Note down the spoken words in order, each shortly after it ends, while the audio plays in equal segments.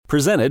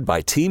Presented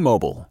by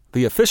T-Mobile,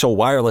 the official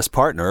wireless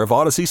partner of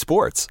Odyssey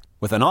Sports.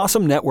 With an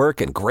awesome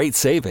network and great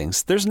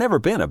savings, there's never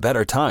been a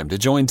better time to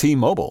join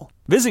T-Mobile.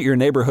 Visit your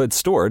neighborhood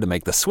store to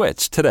make the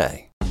switch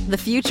today. The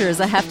future is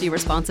a hefty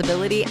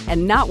responsibility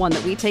and not one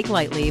that we take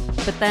lightly.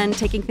 But then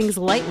taking things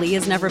lightly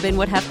has never been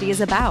what Hefty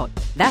is about.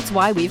 That's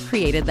why we've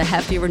created the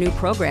Hefty Renew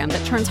program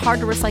that turns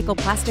hard-to-recycle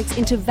plastics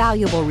into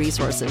valuable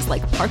resources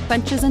like park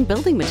benches and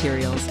building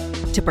materials.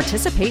 To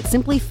participate,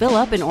 simply fill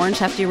up an orange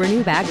Hefty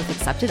Renew bag with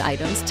accepted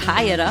items,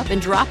 tie it up,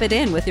 and drop it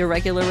in with your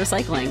regular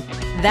recycling.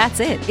 That's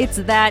it. It's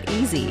that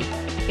easy.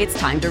 It's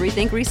time to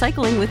rethink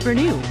recycling with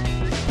Renew.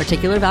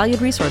 Particular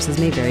valued resources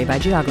may vary by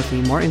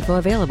geography. More info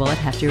available at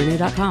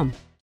heftyrenew.com.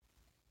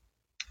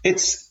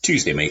 It's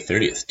Tuesday, May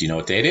 30th. Do you know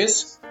what day it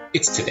is?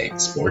 It's Today in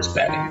Sports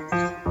Betting.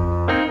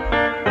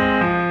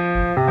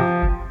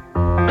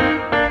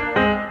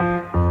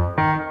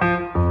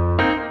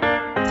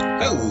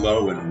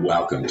 Hello and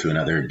welcome to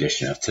another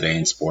edition of Today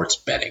in Sports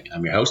Betting.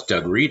 I'm your host,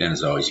 Doug Reed, and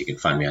as always, you can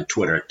find me on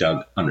Twitter at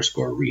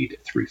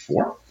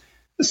Doug_Reed34.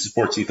 This is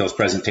Sports Ethos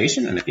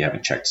presentation, and if you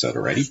haven't checked us out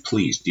already,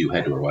 please do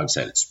head to our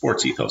website at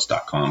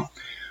sportsethos.com,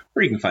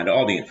 where you can find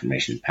all the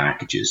information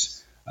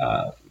packages,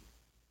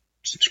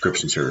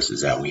 subscription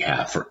services that we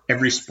have for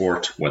every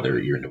sport, whether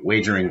you're into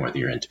wagering, whether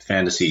you're into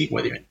fantasy,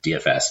 whether you're in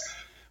DFS.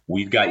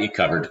 We've got you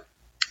covered,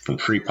 from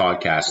free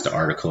podcasts to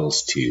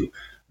articles to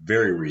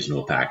very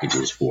reasonable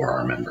packages for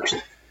our members.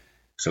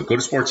 So go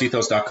to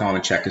sportsethos.com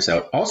and check us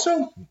out.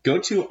 Also, go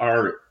to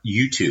our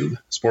YouTube,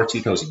 Sports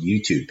Ethos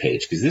YouTube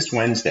page, because this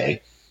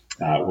Wednesday,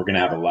 we're going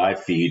to have a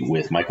live feed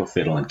with Michael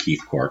Fiddle and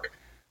Keith Cork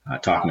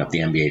talking up the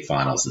NBA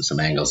Finals and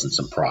some angles and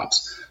some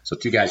props. So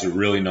two guys who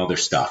really know their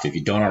stuff. If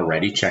you don't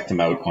already, check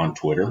them out on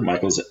Twitter.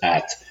 Michael's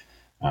at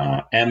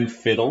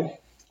mfiddle14.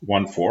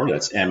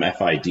 That's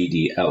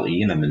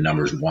MFIDDLE, and then the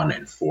numbers 1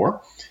 and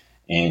 4.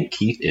 And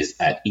Keith is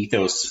at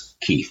Ethos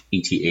Keith,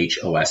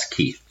 ETHOS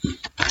Keith.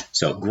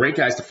 So great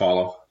guys to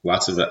follow.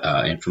 Lots of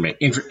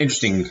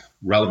interesting,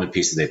 relevant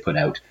pieces they put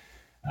out.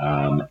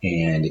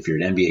 And if you're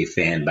an NBA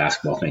fan,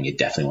 basketball fan, you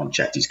definitely want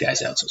to check these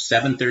guys out. So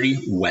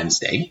 7:30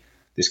 Wednesday,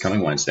 this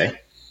coming Wednesday,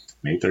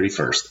 May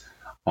 31st,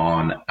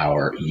 on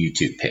our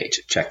YouTube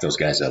page. Check those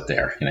guys out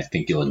there, and I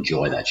think you'll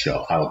enjoy that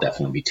show. I will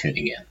definitely be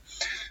tuning in.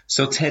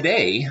 So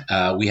today,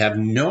 we have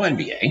no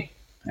NBA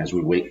as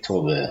we wait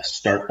till the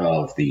start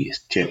of the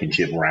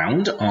championship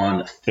round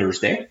on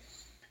Thursday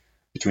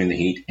between the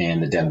Heat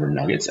and the Denver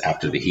Nuggets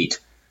after the Heat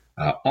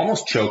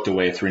almost choked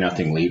away a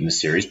 3-0 lead in the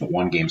series, but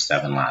won Game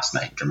 7 last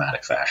night in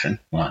dramatic fashion.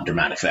 Well, not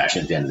dramatic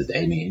fashion at the end of the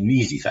day, in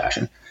easy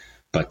fashion.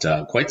 But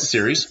quite the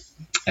series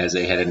as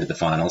they head into the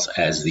finals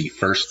as the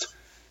first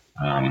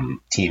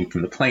team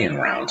from the play-in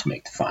round to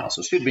make the finals. So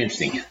it should be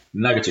interesting. The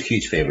Nuggets are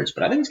huge favorites,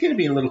 but I think it's going to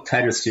be a little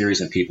tighter series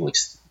than people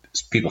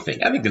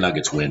think. I think the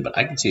Nuggets win, but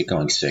I can see it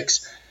going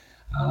 6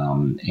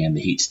 and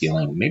the Heat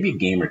stealing maybe a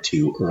game or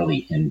two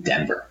early in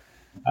Denver.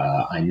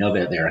 I know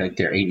that they're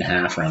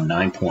 8.5, around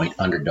 9-point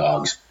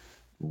underdogs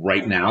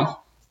right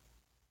now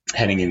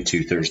heading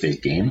into Thursday's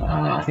game.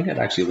 I think I'd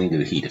actually lean to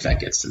the Heat if that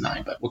gets to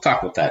 9, but we'll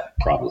talk about that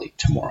probably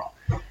tomorrow.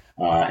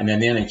 And then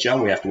the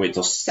NHL, we have to wait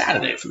until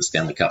Saturday for the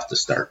Stanley Cup to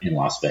start in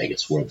Las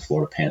Vegas, where the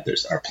Florida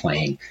Panthers are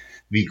playing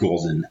the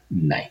Golden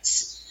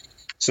Knights.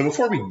 So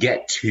before we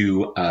get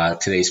to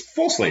today's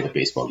full slate of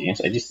baseball games,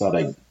 I just thought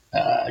I'd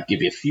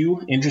give you a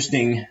few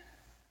interesting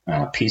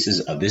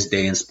pieces of this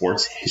day in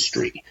sports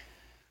history.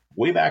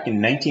 Way back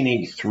in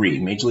 1983,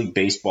 Major League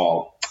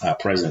Baseball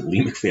President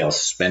Lee MacPhail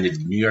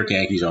suspended New York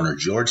Yankees owner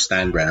George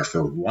Steinbrenner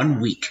for 1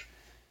 week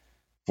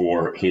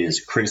for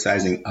his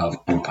criticizing of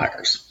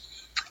umpires.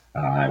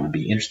 It would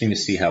be interesting to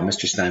see how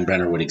Mr.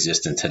 Steinbrenner would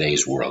exist in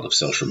today's world of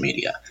social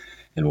media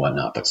and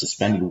whatnot, but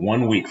suspended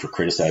 1 week for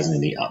criticizing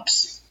the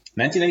umps.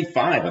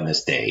 1995, on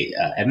this day,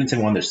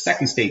 Edmonton won their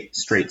second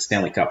straight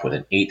Stanley Cup with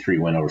an 8-3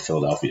 win over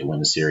Philadelphia to win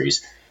the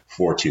series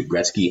 4-2.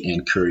 Gretzky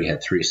and Curry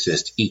had 3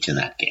 assists each in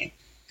that game.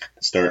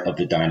 The start of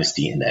the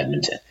dynasty in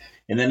Edmonton.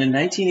 And then in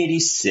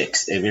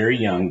 1986, a very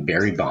young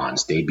Barry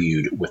Bonds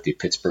debuted with the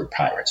Pittsburgh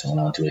Pirates and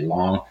went on to a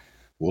long,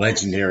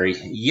 legendary,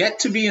 yet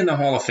to be in the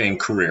Hall of Fame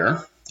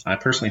career. I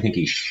personally think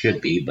he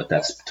should be, but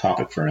that's a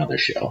topic for another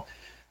show.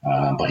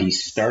 But he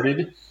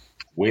started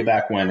way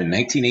back when in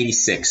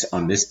 1986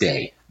 on this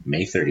day,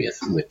 May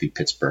 30th, with the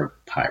Pittsburgh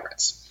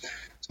Pirates.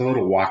 So a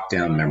little walk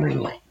down memory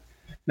lane.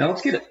 Now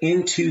let's get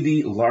into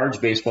the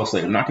large baseball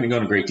slate. I'm not going to go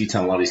into great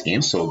detail on a lot of these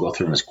games, so we'll go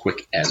through them as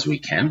quick as we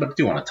can, but I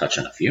do want to touch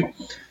on a few.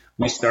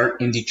 We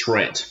start in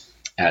Detroit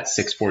at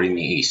 6:40 in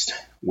the East,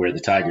 where the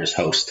Tigers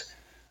host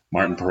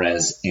Martin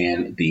Perez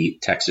and the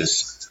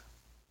Texas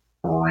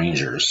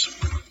Rangers.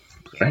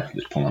 Sorry,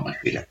 just pulling up my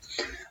feed here.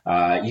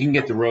 You can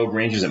get the road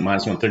Rangers at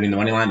 -130 in the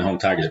money line, the home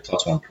Tigers at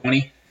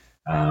 +120.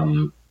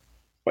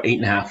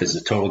 8.5 is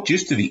the total.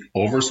 Juice to the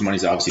over, so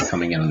money's obviously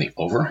coming in on the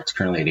over. It's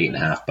currently at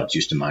 8.5, but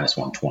juice to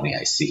 -120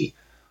 I see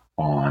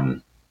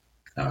on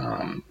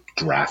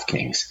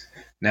DraftKings.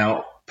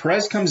 Now,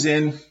 Perez comes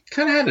in,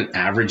 kind of had an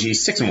averagey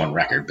 6-1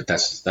 record, but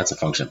that's a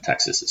function of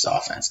Texas's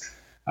offense.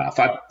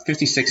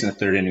 56 in the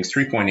third innings,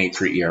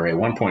 3.83 ERA,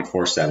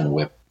 1.47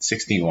 whip,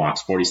 16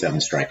 walks, 47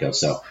 strikeouts.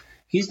 So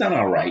he's done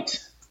all right.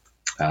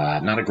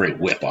 Not a great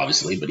whip,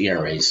 obviously, but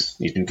ERAs,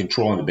 he's been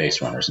controlling the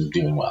base runners and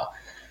doing well.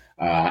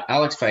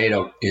 Alex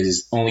Faedo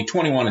is only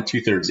 21 and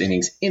 2/3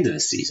 innings into the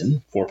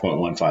season,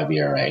 4.15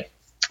 ERA,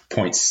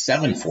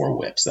 0.74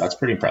 whip. So that's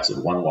pretty impressive.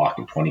 1 walk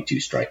and 22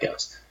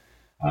 strikeouts.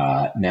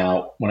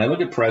 Now, when I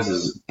look at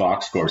Perez's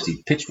box scores,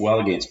 he pitched well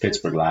against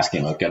Pittsburgh last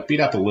game. Got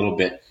beat up a little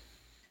bit.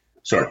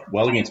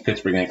 Well against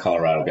Pittsburgh and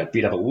Colorado. Got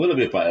beat up a little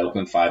bit by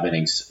Oakland, 5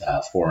 innings,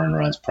 4 earned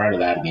runs. Prior to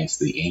that, against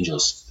the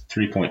Angels,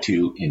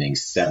 3.2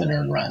 innings, 7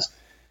 earned runs.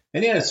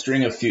 And he had a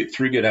string of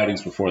 3 good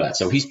outings before that.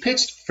 So he's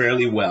pitched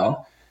fairly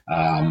well,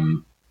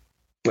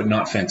 but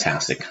not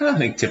fantastic. Kind of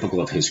think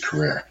typical of his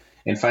career.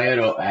 And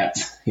Faedo at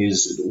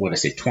his,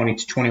 20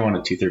 to 21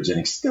 and 2/3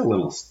 innings, still a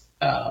little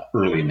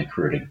early in the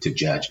career to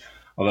judge.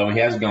 Although he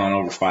has gone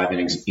over 5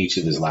 innings in each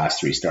of his last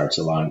 3 starts,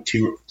 allowing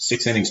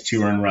 6 innings,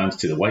 2 earned runs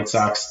to the White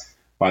Sox,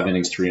 5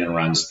 innings, 3 earned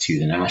runs to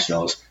the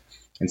Nationals,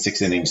 and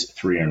 6 innings,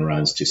 3 earned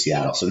runs to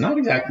Seattle. So not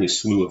exactly a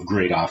slew of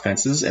great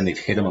offenses, and they've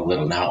hit him a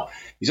little. Now,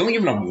 he's only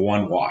given up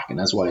 1 walk, and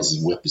that's why his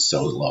whip is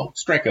so low.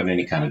 Strike out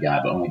any kind of guy,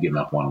 but only giving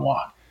up 1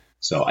 walk.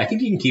 So I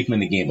think you can keep him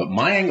in the game. But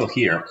my angle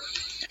here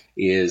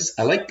is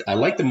I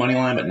like the money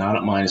line, but not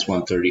at minus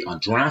 130. On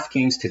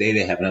DraftKings today,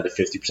 they have another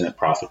 50%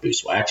 profit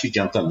boost. So I actually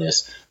jumped on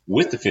this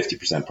with the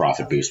 50%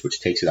 profit boost,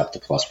 which takes it up to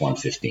plus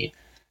 115.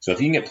 So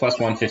if you can get plus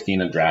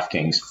 115 on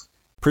DraftKings.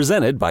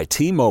 Presented by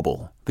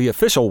T-Mobile, the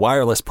official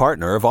wireless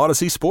partner of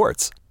Odyssey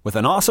Sports. With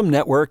an awesome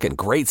network and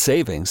great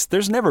savings,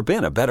 there's never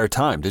been a better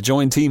time to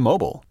join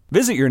T-Mobile.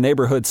 Visit your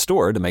neighborhood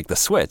store to make the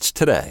switch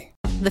today.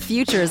 The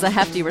future is a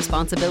hefty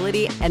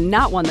responsibility and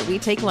not one that we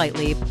take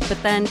lightly. But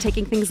then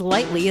taking things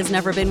lightly has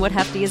never been what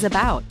Hefty is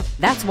about.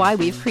 That's why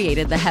we've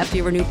created the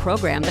Hefty Renew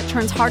program that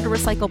turns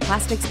hard-to-recycle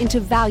plastics into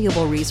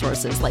valuable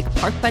resources like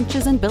park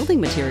benches and building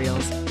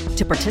materials.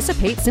 To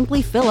participate,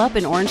 simply fill up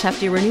an orange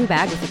Hefty Renew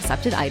bag with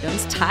accepted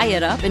items, tie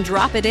it up, and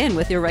drop it in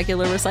with your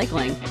regular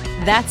recycling.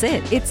 That's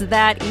it. It's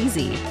that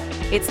easy.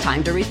 It's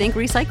time to rethink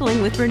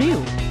recycling with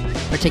Renew.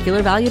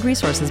 Particular valued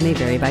resources may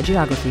vary by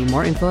geography.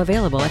 More info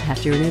available at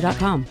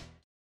heftyrenew.com.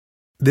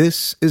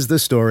 This is the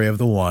story of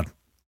the one.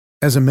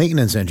 As a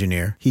maintenance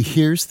engineer, he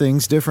hears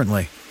things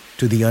differently.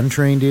 To the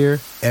untrained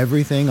ear,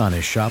 everything on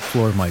his shop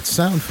floor might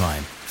sound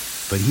fine,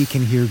 but he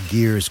can hear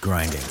gears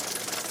grinding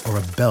or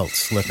a belt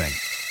slipping.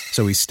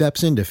 So he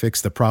steps in to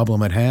fix the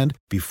problem at hand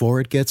before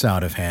it gets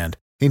out of hand.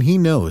 And he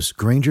knows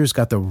Grainger's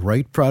got the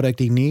right product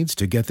he needs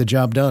to get the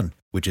job done,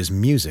 which is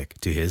music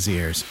to his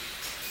ears.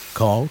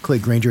 Call,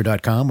 click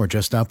Grainger.com, or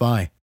just stop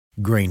by.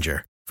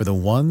 Grainger, for the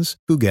ones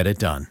who get it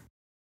done.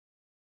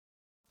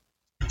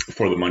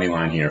 For the money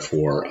line here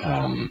for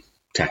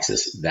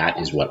Texas, that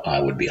is what I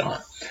would be on.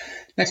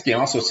 Next game,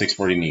 also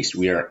 6:40 in the East.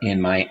 We are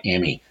in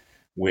Miami,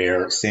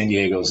 where San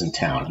Diego's in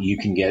town. You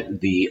can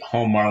get the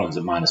home Marlins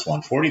at minus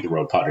 140, the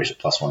road Padres at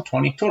plus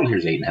 120. Total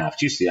here's 8.5.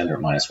 Juice the under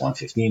at minus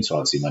 115, so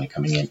obviously money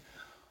coming in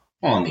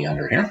on the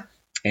under here.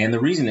 And the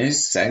reason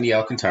is Sandy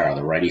Alcantara,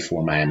 the righty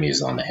for Miami,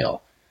 is on the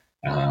hill.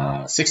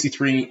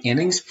 63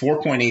 innings,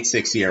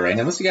 4.86 ERA.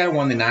 Now, this is the guy who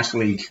won the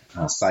National League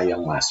Cy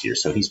Young last year,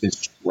 so he's been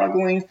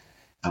struggling.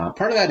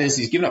 Part of that is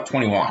he's given up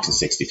 20 walks in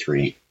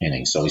 63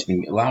 innings, so he's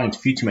been allowing a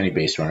few too many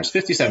base runners,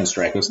 57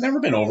 strikeouts. Never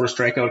been over a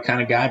strikeout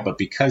kind of guy, but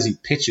because he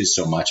pitches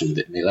so much and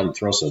they let him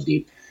throw so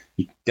deep,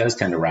 he does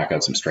tend to rack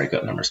out some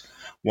strikeout numbers.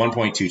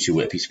 1.22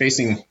 whip. He's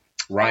facing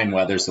Ryan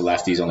Weathers, the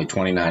lefty. He's only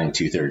 29 and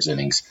 2/3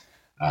 innings,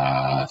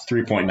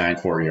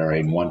 3.94 ERA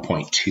and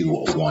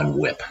 1.21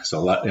 whip. So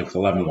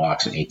 11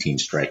 walks and 18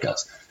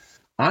 strikeouts.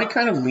 I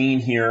kind of lean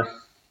here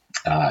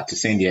to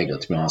San Diego,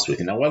 to be honest with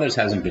you. Now, Weathers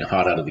hasn't been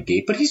hot out of the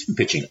gate, but he's been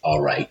pitching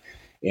all right.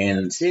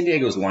 And San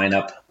Diego's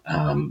lineup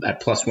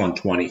at plus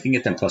 120, if you can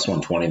get them plus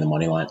 120 in the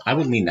money line, I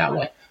would lean that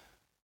way.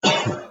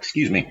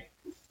 Excuse me.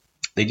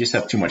 They just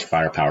have too much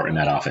firepower in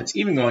that offense,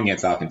 even going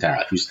against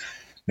Alcantara, who's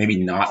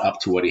maybe not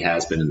up to what he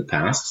has been in the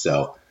past.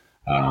 So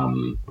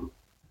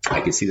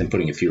I could see them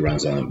putting a few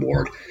runs on the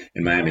board.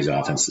 And Miami's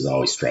offense is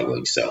always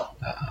struggling, so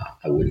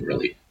I wouldn't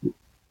really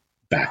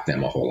back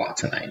them a whole lot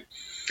tonight.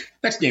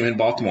 Next game in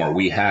Baltimore,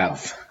 we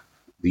have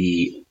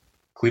the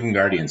Cleveland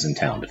Guardians in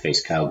town to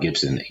face Kyle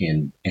Gibson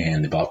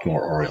and the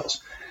Baltimore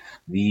Orioles.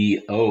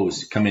 The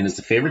O's come in as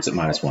the favorites at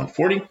minus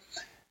 140.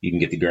 You can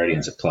get the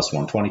Guardians at plus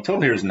 120.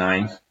 Total here is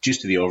 9. Juice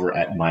to the over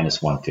at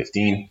minus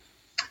 115.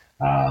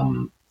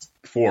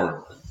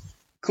 For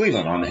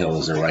Cleveland on the hill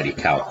is their righty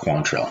Cal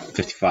Quantrill.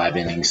 55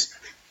 innings,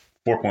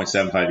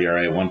 4.75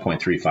 ERA,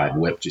 1.35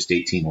 whip, just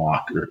 18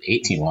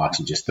 walks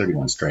and just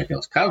 31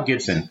 strikeouts. Kyle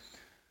Gibson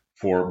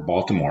for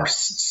Baltimore,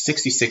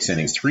 66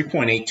 innings,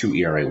 3.82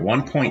 ERA,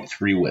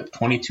 1.3 whip,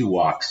 22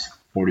 walks,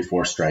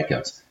 44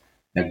 strikeouts.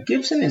 Now,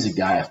 Gibson is a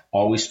guy I've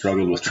always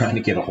struggled with trying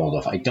to get a hold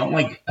of. I don't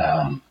like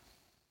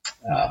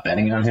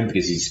betting on him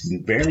because he's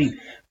been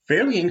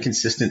fairly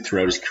inconsistent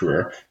throughout his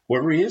career.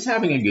 However, he is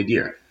having a good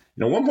year.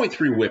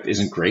 1.3 whip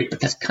isn't great,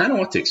 but that's kind of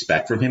what to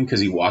expect from him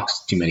because he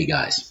walks too many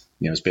guys.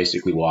 He's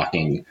basically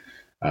walking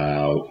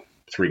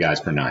three guys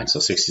per nine. So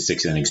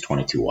 66 innings,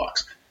 22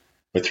 walks.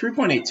 But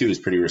 3.82 is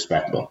pretty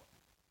respectable.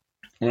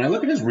 When I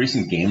look at his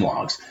recent game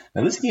logs,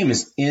 now this game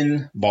is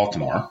in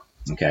Baltimore.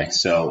 Okay,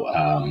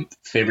 so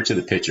favor to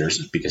the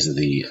pitchers because of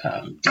the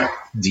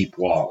deep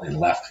wall in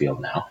left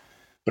field now.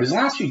 But his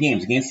last few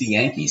games against the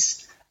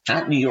Yankees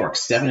at New York,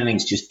 7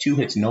 innings, just 2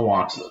 hits, no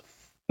walks.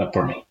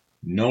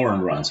 No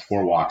earned runs,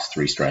 4 walks,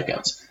 3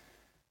 strikeouts.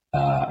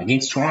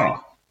 Against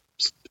Toronto,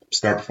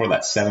 start before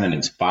that, 7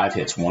 innings, 5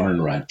 hits, 1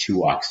 earned run, 2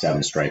 walks,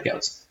 7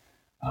 strikeouts.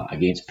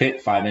 Against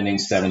Pitt, 5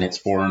 innings, 7 hits,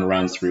 4 earned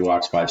runs, 3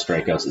 walks, 5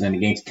 strikeouts. And then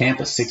against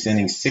Tampa, 6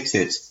 innings, 6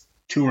 hits,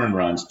 2 earned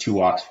runs, 2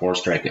 walks, 4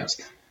 strikeouts.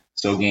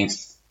 So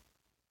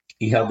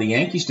he held the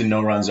Yankees to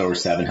no runs over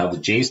 7, held the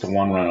Jays to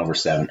 1 run over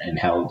 7, and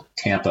held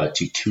Tampa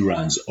to 2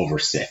 runs over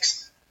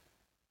 6.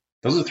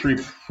 Those are 3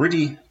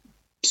 pretty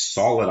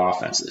solid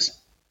offenses.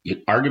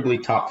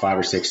 Arguably top 5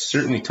 or 6,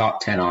 certainly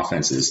top 10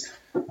 offenses,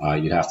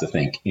 you'd have to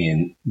think,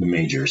 in the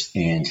majors.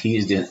 And he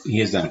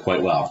has done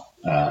quite well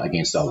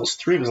against all those.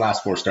 3 of his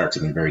last 4 starts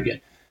have been very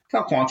good.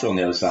 Cal Quantrill on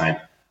the other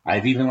side, I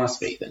have even less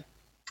faith in.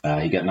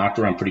 He got knocked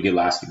around pretty good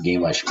last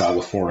game by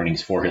Chicago, 4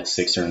 innings, 4 hits,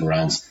 6 earned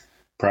runs.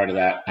 Prior to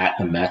that, at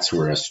the Mets, who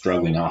were a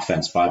struggling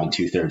offense, 5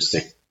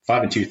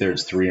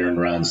 2/3, 3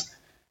 earned runs.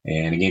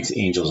 And against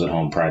the Angels at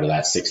home, prior to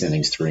that, 6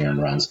 innings, 3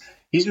 earned runs.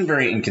 He's been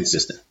very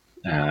inconsistent,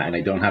 and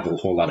I don't have a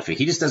whole lot of faith.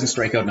 He just doesn't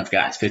strike out enough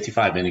guys.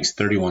 55 innings,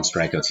 31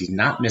 strikeouts. He's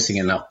not missing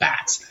enough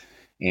bats.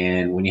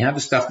 And when you have the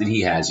stuff that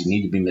he has, you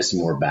need to be missing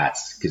more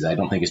bats because I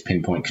don't think his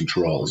pinpoint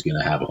control is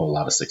going to have a whole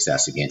lot of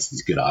success against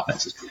these good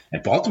offenses.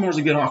 And Baltimore's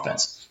a good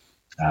offense.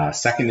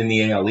 Second in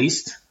the AL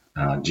East,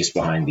 just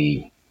behind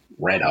the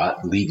red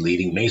hot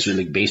leading Major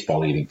League Baseball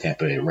leading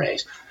Tampa Bay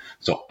Rays.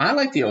 So I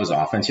like the O's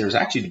offense here. I was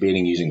actually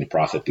debating using the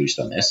profit boost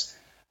on this.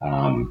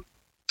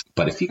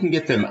 But if you can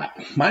get them,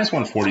 minus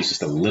 140 is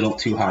just a little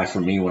too high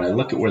for me. When I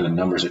look at where the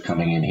numbers are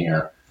coming in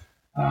here,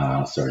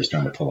 sorry, I was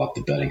trying to pull up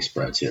the betting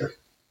spreads here.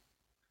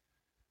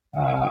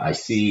 I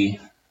see,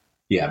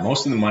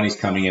 most of the money's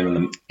coming in on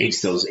the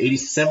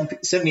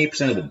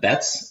 78% of the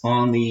bets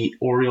on the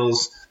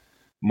Orioles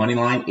money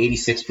line,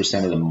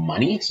 86% of the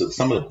money. So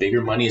some of the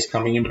bigger money is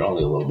coming in, but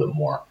only a little bit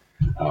more.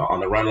 On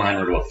the run line,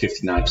 we're about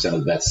 59% of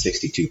the bets,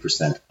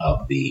 62%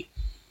 of the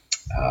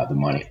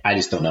money. I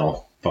just don't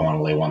know if I want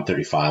to lay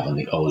 135 on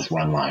the O's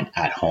run line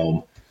at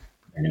home.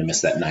 They're going to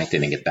miss that 9th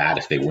inning at bat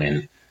if they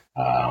win.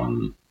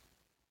 And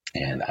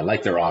I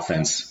like their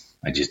offense.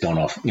 I just don't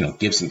know if,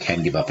 Gibson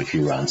can give up a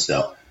few runs.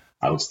 So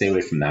I would stay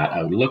away from that.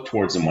 I would look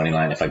towards the money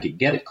line. If I could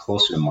get it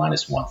closer to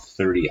minus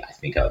 130, I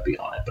think I would be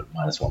on it, but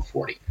minus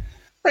 140.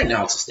 Right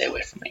now, it's a stay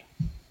away from me.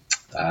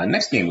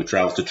 Next game, we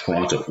travel to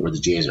Toronto, where the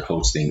Jays are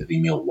hosting the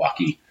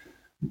Milwaukee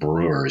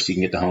Brewers. You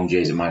can get the home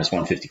Jays at minus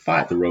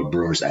 155, the road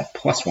Brewers at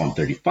plus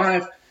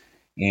 135.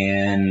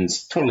 And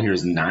total here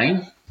is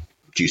 9,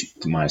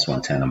 juiced to minus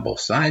 110 on both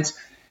sides.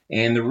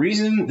 And the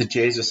reason the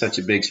Jays are such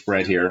a big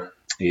spread here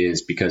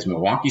is because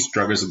Milwaukee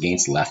struggles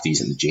against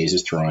lefties, and the Jays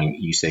is throwing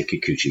Yusei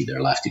Kikuchi,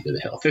 their lefty, to the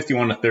hill.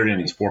 51 to 3rd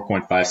innings,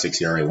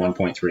 4.56 ERA,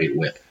 1.38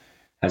 WHIP.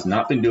 Has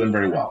not been doing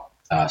very well.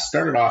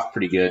 Started off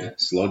pretty good,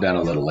 slowed down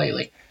a little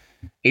lately.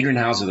 Adrian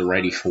Hauser, the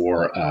righty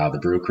for the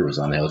Brew Crew, is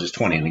on the hill. Just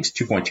 20 innings,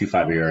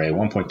 2.25 ERA,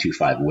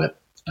 1.25 WHIP.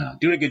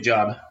 Doing a good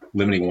job,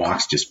 limiting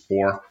walks, just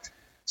 4.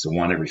 So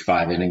 1 every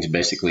 5 innings,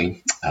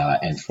 basically,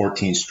 and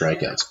 14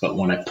 strikeouts. But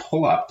when I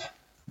pull up,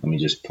 let me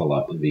just pull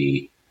up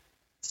the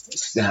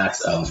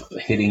stats of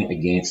hitting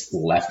against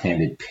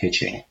left-handed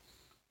pitching.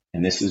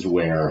 And this is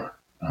where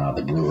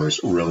the Brewers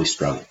really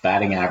struggle.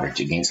 Batting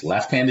average against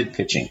left-handed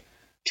pitching,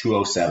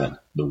 207,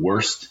 the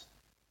worst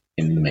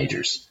in the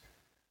majors.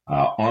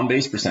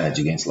 On-base percentage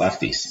against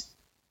lefties,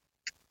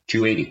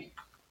 280,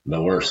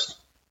 the worst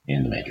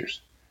in the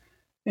majors.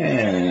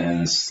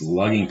 And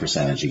slugging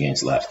percentage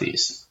against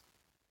lefties,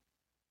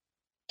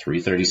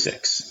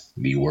 336,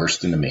 the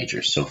worst in the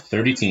majors. So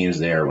 30 teams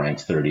there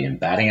ranked 30 in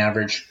batting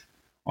average,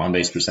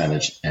 on-base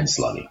percentage, and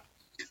slugging.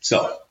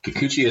 So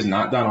Kikuchi has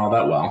not done all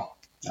that well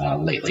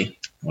lately.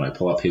 When I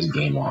pull up his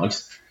game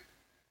logs,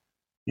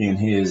 in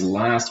his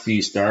last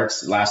few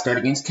starts, last start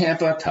against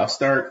Tampa, tough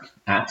start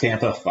at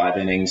Tampa, 5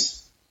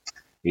 innings,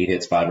 8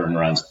 hits, 5 earned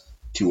runs,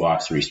 2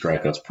 walks, 3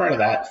 strikeouts. Prior to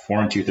that,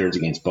 4 2/3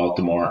 against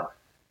Baltimore,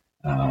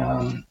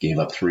 gave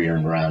up 3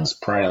 earned runs.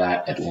 Prior to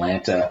that,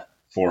 Atlanta,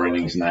 4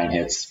 innings, 9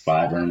 hits,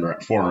 4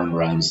 earned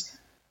runs.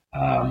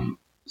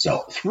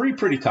 So 3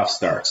 pretty tough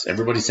starts.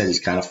 Everybody says he's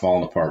kind of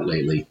fallen apart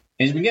lately. And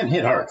he's been getting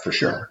hit hard for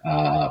sure.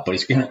 But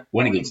he's going to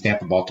win against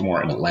Tampa,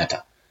 Baltimore, and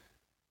Atlanta.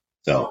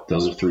 So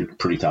those are 3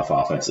 pretty tough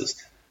offenses.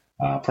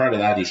 Prior to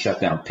that, he shut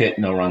down Pitt,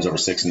 no runs over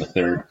 6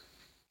 1/3.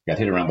 Got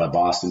hit around by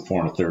Boston,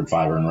 4 1/3,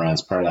 5 earned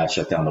runs. Prior to that,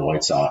 shut down the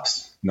White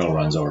Sox, no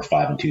runs over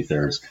 5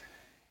 2/3.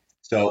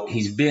 So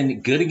he's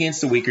been good against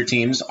the weaker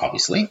teams,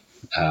 obviously,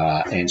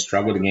 and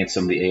struggled against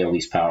some of the AL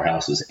East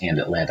powerhouses and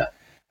Atlanta.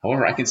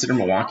 However, I consider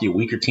Milwaukee a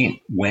weaker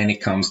team when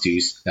it comes to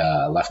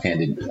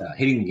left-handed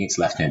hitting against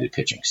left-handed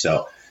pitching.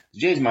 So the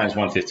Jays minus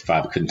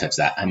 155, I couldn't touch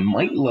that. I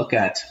might look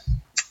at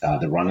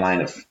the run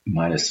line of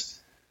run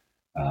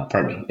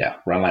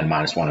line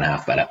minus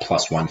 1.5, but at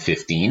plus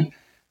 115.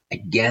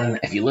 Again,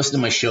 if you listen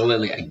to my show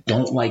lately, I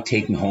don't like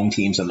taking home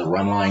teams on the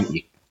run line.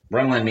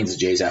 Run line means the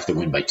Jays have to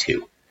win by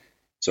 2.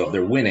 So if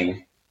they're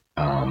winning,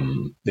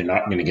 they're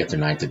not going to get their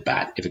 9th at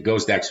bat. If it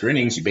goes to extra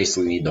innings, you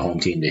basically need the home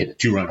team to hit a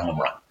 2-run home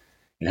run.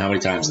 And how many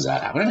times does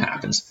that happen? It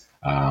happens.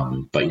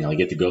 But, they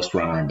get the ghost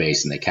runner on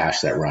base and they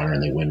cash that runner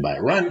and they win by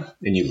a run,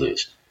 then you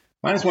lose.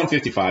 Minus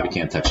 155, you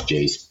can't touch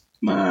Jays.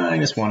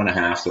 Minus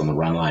 1.5, so on the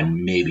run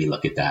line, maybe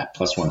look at that.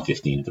 Plus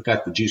 115.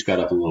 If the juice got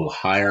up a little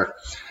higher,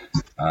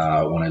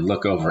 when I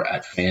look over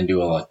at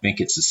FanDuel, I think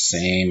it's the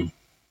same.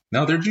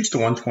 No, they're juiced to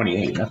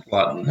 128. That's a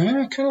lot.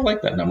 I kind of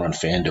like that number on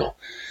FanDuel.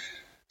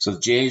 So the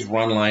Jays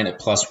run line at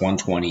plus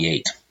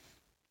 128.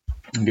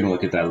 I'm going to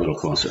look at that a little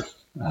closer.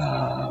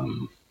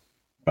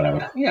 But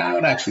I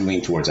would actually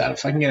lean towards that.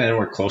 If I can get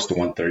anywhere close to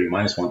 130,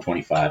 minus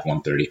 125,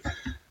 130, I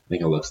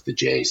think I'll look at the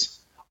Jays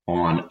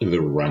on the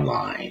run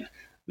line.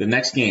 The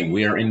next game,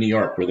 we are in New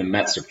York, where the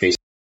Mets are facing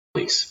the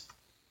Phillies.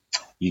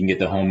 You can get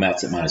the home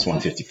Mets at minus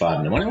 155,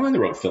 and the money line, the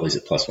road Phillies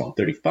at plus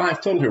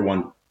 135. Total here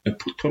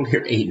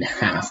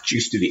 8.5.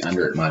 Juice to the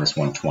under at minus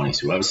 120.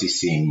 So we're obviously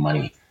seeing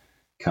money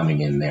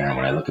coming in there. And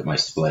when I look at my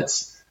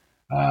splits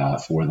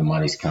for the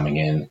money's coming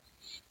in,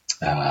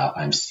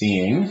 I'm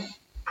seeing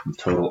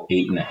total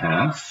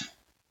 8.5.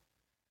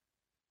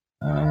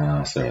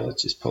 Sorry,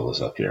 let's just pull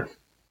this up here.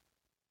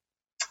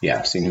 Yeah,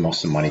 I'm seeing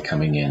most of the money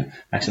coming in.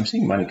 Actually, I'm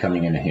seeing money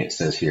coming in, and it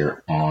says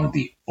here on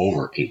the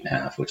over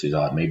 8.5, which is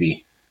odd.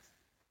 Maybe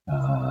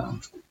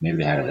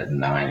they had it at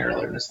 9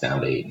 earlier, and it's down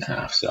to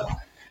 8.5. So,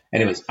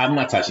 anyways, I'm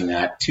not touching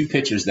that. 2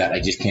 pitchers that I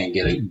just can't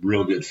get a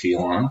real good feel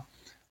on.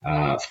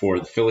 For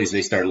the Phillies,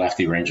 they start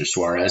lefty Ranger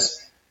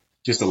Suarez.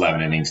 Just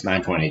 11 innings,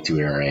 9.82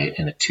 ERA,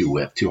 and a 2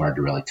 whip. Too hard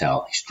to really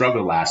tell. He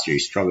struggled last year. He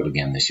struggled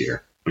again this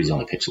year, but he's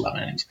only pitched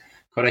 11 innings.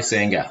 Kodai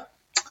Senga,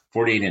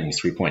 48 innings,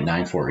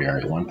 3.94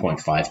 ERA,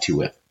 1.52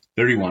 whip,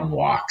 31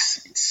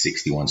 walks, and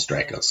 61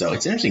 strikeouts. So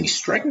it's interesting. He's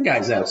striking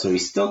guys out, so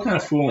he's still kind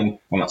of fooling.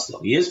 Well, not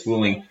still. He is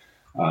fooling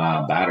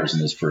batters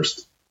in his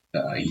first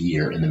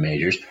year in the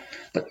majors.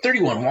 But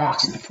 31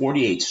 walks and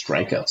 48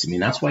 strikeouts. I mean,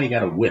 that's why you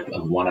got a whip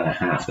of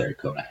 1.5 there,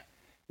 Kodai.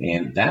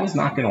 And that is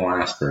not going to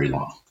last very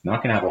long.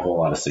 Not going to have a whole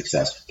lot of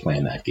success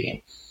playing that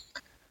game.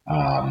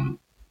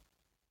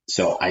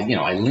 So I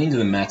lean to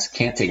the Mets.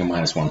 Can't take a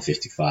minus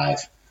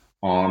 155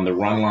 on the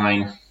run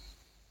line.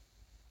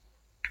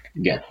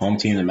 Again, home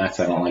team, the Mets.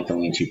 I don't like to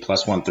lean to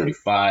plus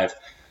 135.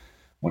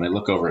 When I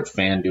look over at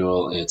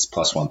FanDuel, it's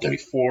plus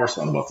 134,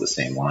 so I'm about the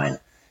same line.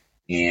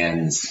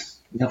 And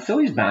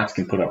Phillies bats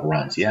can put up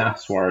runs. Yeah,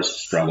 Suarez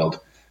struggled,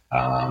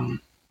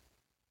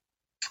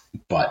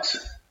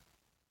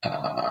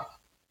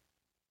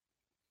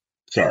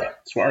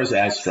 Suarez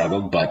has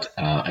struggled, but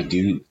I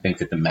do think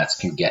that the Mets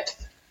can get.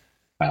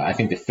 I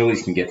think the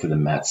Phillies can get to the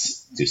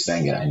Mets, to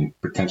Senga, and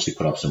potentially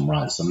put up some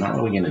runs. So I'm not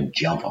really going to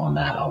jump on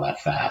that all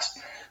that fast.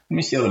 Let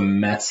me see how the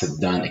Mets have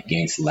done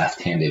against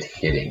left-handed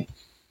hitting.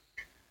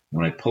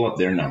 When I pull up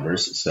their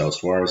numbers, so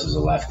Suarez is a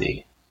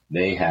lefty.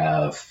 They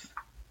have,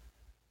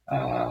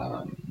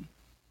 where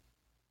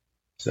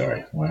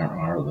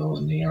are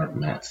those New York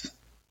Mets?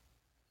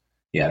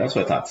 Yeah, that's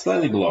what I thought.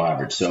 Slightly below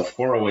average. So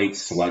 408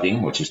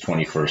 slugging, which is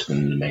 21st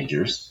in the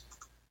majors.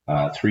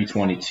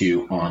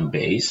 322 on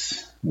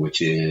base,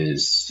 which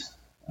is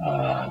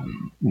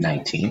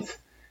 19th.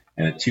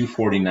 And a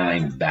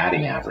 249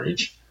 batting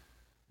average,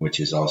 which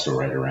is also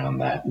right around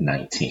that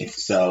 19th.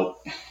 So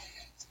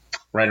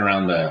right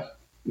around the,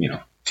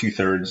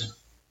 2/3,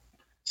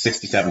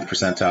 67th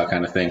percentile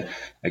kind of thing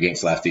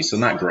against lefties. So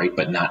not great,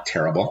 but not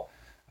terrible.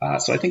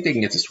 So I think they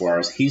can get to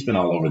Suarez. He's been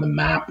all over the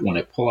map. When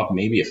I pull up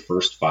maybe a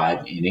first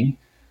 5-inning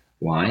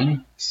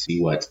line,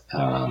 see what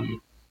the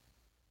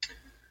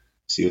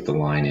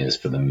line is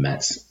for the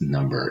Mets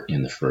number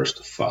in the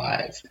first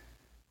 5.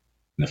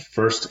 In the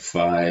first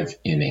 5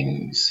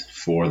 innings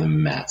for the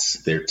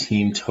Mets, their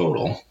team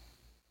total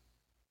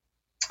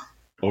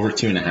over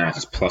 2.5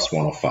 is plus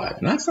 105.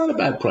 And that's not a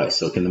bad price.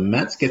 So can the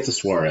Mets get to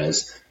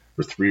Suarez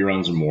for 3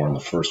 runs or more in the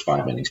first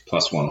 5 innings,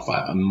 plus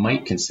 105? I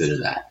might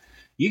consider that.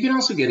 You can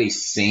also get a a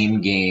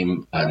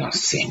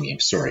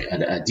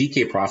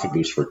DK profit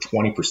boost for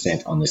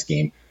 20% on this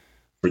game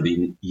for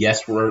the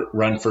yes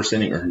run first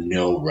inning or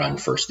no run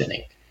first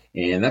inning.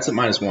 And that's at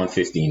minus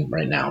 115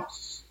 right now.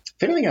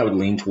 If anything, I would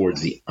lean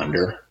towards the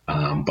under,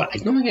 but I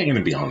don't think I'm going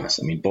to be on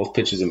this. I mean, both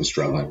pitches have been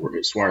struggling.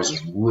 Suarez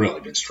has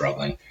really been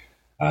struggling.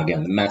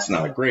 Again, the Mets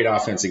not a great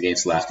offense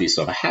against lefties,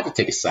 so if I had to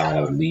take a side,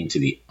 I would lean to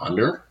the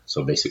under.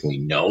 So basically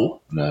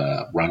no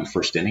run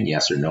first inning,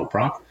 yes or no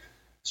prop.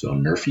 So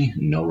Nerfy,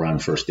 no run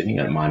first inning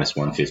at minus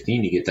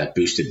 115. You get that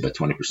boosted by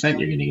 20%.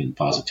 You're going to get in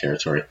positive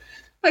territory.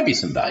 Might be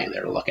some value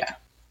there to look at.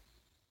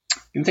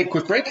 Going to take a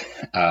quick break,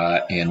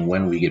 and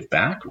when we get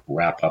back,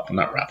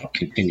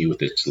 continue with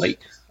this slate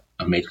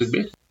of Made Good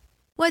Bid.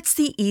 What's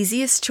the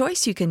easiest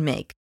choice you can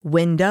make?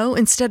 Window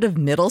instead of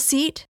middle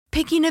seat?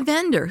 Picking a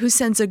vendor who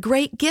sends a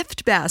great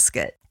gift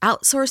basket?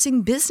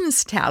 Outsourcing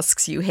business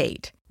tasks you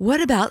hate?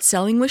 What about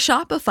selling with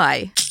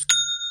Shopify?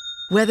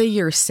 Whether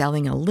you're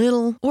selling a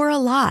little or a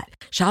lot,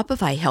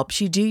 Shopify helps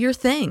you do your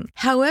thing,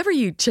 however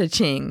you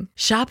cha-ching.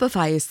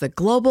 Shopify is the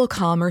global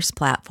commerce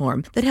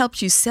platform that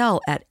helps you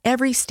sell at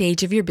every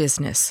stage of your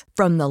business.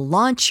 From the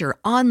launch your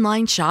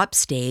online shop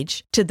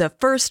stage to the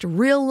first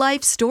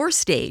real-life store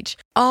stage,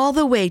 all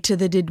the way to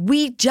the did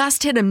we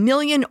just hit a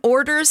million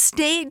orders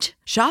stage.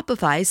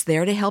 Shopify's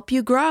there to help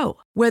you grow.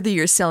 Whether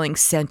you're selling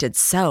scented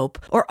soap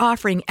or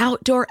offering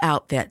outdoor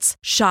outfits,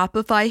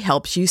 Shopify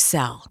helps you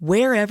sell.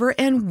 Wherever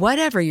and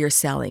whatever you're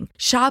selling,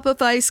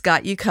 Shopify's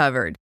got you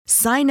covered.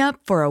 Sign up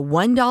for a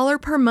 $1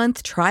 per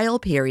month trial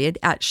period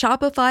at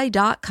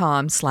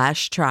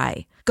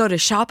shopify.com/try. Go to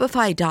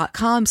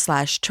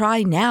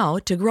shopify.com/try now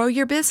to grow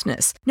your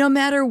business, no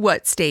matter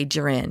what stage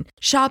you're in.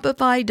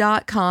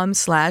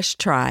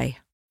 Shopify.com/try.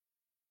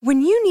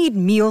 When you need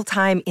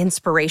mealtime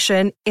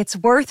inspiration, it's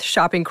worth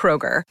shopping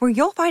Kroger, where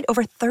you'll find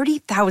over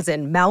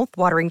 30,000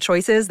 mouth-watering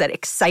choices that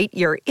excite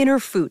your inner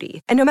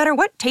foodie. And no matter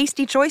what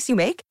tasty choice you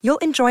make, you'll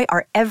enjoy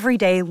our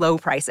everyday low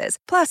prices,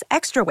 plus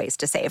extra ways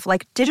to save,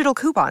 like digital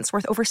coupons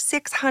worth over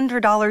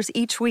 $600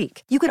 each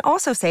week. You can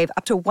also save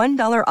up to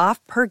 $1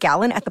 off per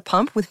gallon at the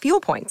pump with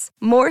fuel points.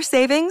 More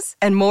savings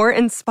and more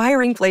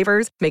inspiring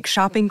flavors make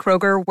shopping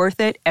Kroger worth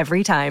it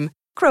every time.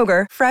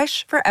 Kroger,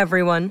 fresh for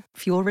everyone.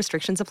 Fuel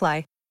restrictions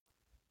apply.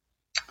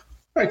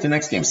 All right, the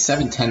next game,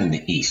 7:10 in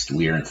the East.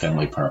 We are in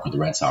Fenway Park with the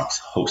Red Sox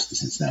host the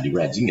Cincinnati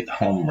Reds. You can get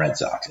the home Red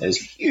Sox as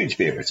huge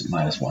favorites at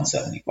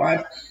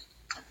 -175.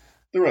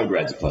 The road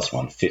Reds at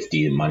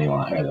 +150. The money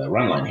line, or the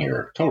run line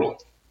here,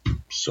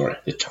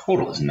 the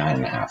total is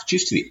 9.5.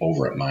 Juice to the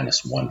over at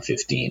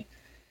 -115.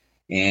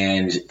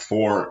 And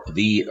for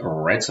the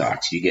Red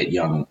Sox, you get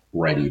young,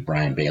 ready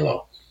Brian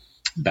Bello,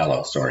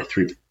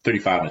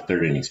 35 and a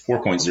third innings,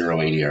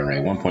 4.08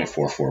 ERA,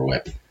 1.44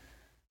 WHIP.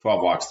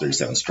 12 walks,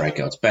 37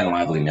 strikeouts. Ben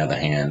Lively, on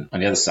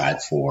the other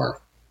side for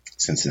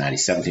Cincinnati,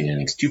 17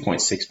 innings,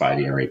 2.65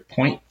 ERA,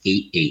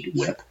 0.88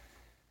 WHIP,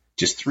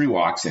 just 3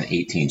 walks and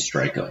 18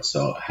 strikeouts.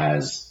 So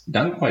has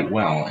done quite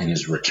well in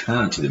his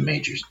return to the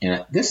majors.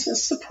 And this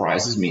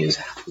surprises me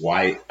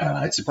why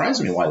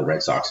the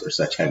Red Sox are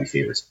such heavy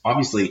favorites.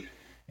 Obviously,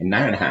 in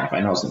 9.5,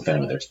 I know it's in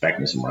Fenway, they're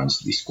expecting some runs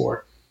to be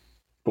scored.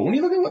 But when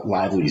you look at what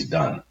Lively's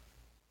done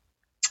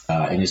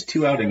in his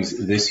 2 outings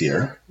this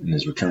year, in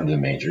his return to the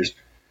majors,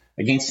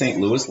 against St.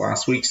 Louis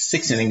last week,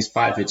 6 innings,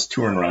 5 hits,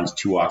 2 earned runs,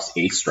 2 walks,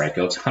 8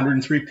 strikeouts,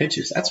 103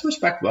 pitches. That's a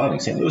respectable outing.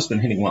 St. Louis has been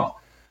hitting well.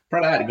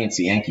 Prior to that, against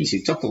the Yankees,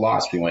 he took the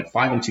loss. He went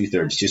 5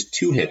 2/3, just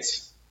 2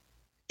 hits,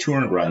 2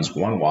 earned runs,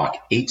 1 walk,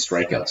 8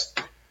 strikeouts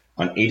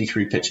on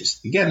 83 pitches.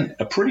 Again,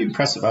 a pretty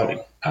impressive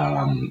outing.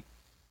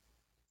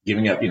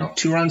 Giving up,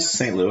 2 runs to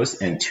St. Louis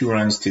and 2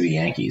 runs to the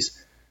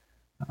Yankees.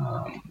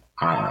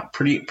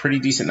 Pretty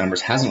decent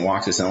numbers. Hasn't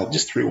walked us out,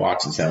 just 3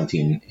 walks in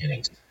 17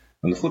 innings.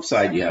 On the flip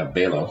side, you have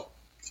Bello.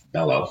 I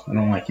don't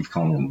know why I keep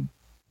calling him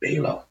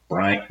Bello.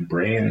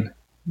 Brian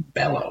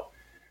Bello.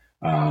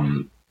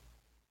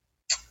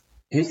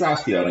 His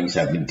last few outings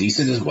have been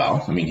decent as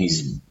well. I mean,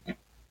 he's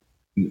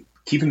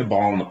keeping the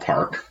ball in the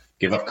park.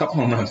 Give up a couple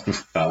home runs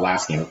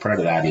last game. But prior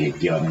to that, he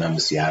gave up none to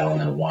Seattle and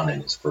then 1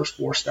 in his first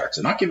 4 starts.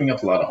 So not giving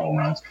up a lot of home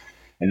runs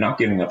and not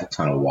giving up a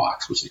ton of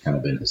walks, which has kind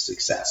of been his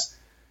success.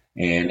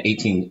 And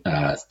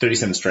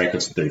 37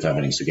 strikeouts in 35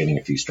 innings, so getting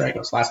a few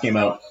strikeouts. Last game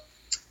out,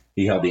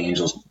 he held the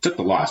Angels, took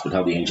the loss, but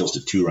held the Angels to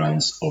 2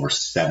 runs over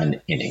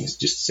 7 innings,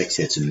 just 6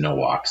 hits and no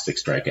walks,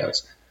 6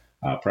 strikeouts.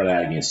 Prior to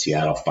that, against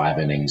Seattle, 5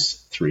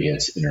 innings, 3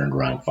 hits, an earned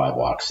run, 5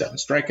 walks, 7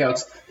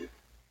 strikeouts.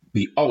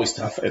 The always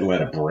tough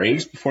Atlanta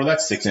Braves before that,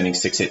 6 innings,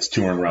 6 hits,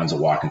 2 earned runs, a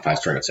walk, and 5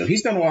 strikeouts. So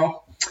he's done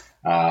well.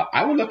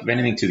 I would look, if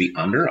anything, to the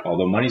under,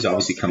 although money's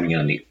obviously coming in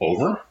on the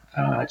over.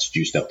 It's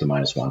juiced up to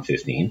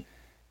 -115.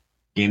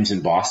 Games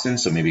in Boston,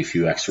 so maybe a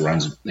few extra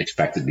runs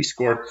expected to be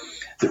scored.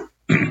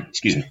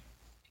 Excuse me.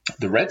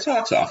 The Red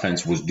Sox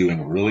offense was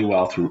doing really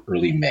well through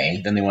early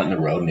May. Then they went on the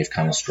road and they've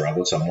kind of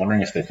struggled. So I'm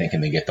wondering if they're thinking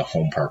they get the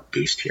home park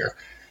boost here,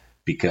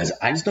 because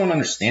I just don't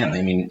understand.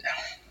 I mean,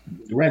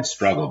 the Reds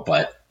struggle,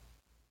 but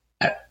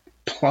at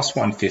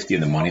 +150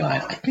 in the money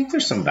line, I think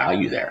there's some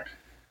value there.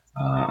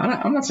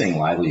 I'm not saying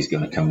Lively's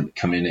going to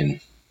come in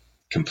and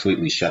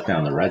completely shut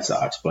down the Red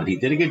Sox, but he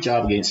did a good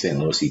job against St.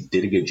 Louis. He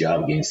did a good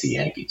job against the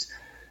Yankees.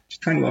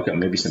 Just trying to look at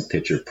maybe some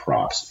pitcher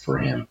props for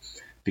him,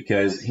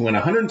 because he went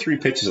 103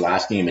 pitches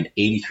last game and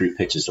 83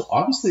 pitches. So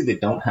obviously they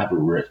don't have a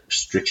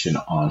restriction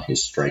on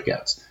his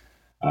strikeouts.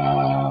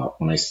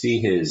 When I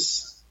see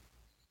his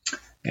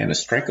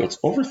strikeouts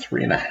over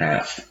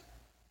 3.5,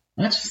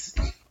 I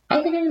think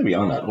I'm going to be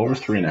on that, over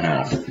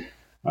 3.5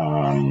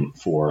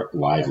 for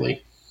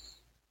Lively.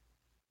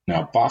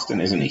 Now, Boston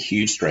isn't a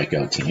huge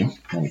strikeout team.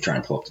 Let me try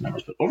and pull up the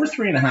numbers. But over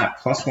 3.5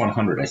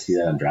 +100, I see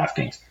that on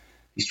DraftKings.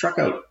 He struck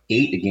out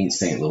 8 against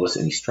St. Louis,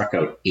 and he struck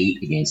out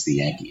 8 against the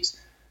Yankees.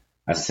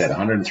 As I said,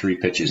 103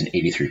 pitches and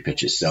 83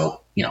 pitches. So,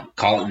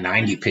 call it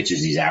 90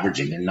 pitches he's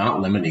averaging. They're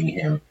not limiting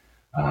him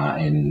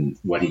in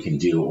what he can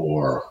do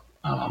or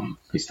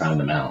his time on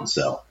the mound.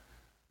 So,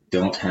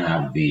 don't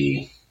have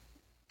the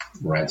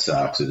Red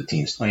Sox or the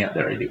teams. Oh, yeah,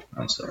 there I do.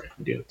 I'm sorry.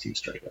 I do have team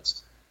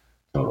strikeouts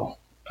total.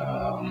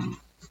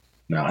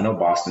 Now, I know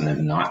Boston has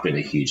not been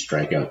a huge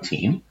strikeout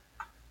team.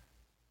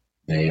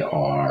 They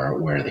are,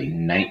 where are they?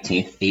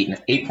 19th,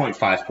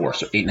 8.54,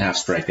 so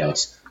 8.5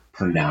 strikeouts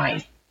per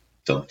 9.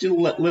 So just a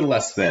little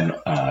less than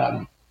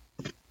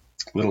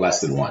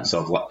one.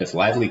 So if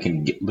Lively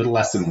can get little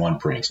less than 1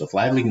 per inning, so if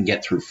Lively can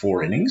get through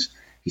 4 innings,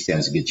 he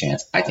stands a good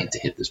chance, I think, to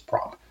hit this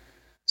prop.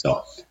 So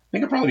I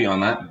think I'll probably be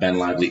on that. Ben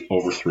Lively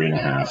over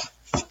 3.5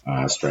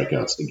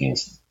 strikeouts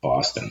against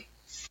Boston.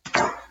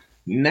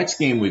 Next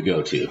game we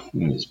go to, let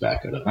me just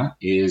back out of that,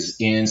 is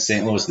in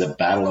St. Louis, the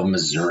Battle of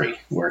Missouri,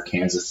 where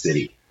Kansas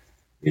City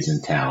is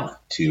in town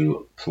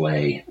to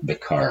play the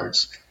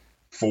Cards.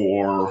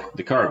 For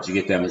the Cards, you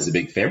get them as a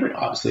big favorite,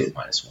 obviously at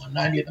minus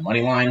 190 at the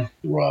money line.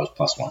 The Royals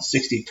plus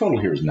 160. Total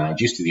here is 9,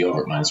 juice to the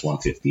over at minus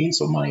 115,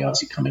 so money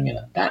obviously coming in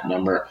at that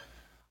number.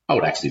 I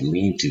would actually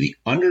lean to the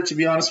under, to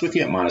be honest with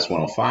you, at minus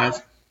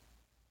 105.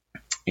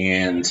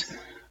 And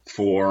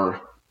for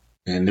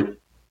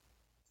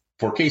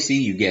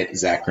KC, you get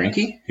Zach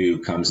Greinke, who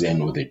comes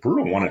in with a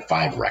brutal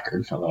 1-5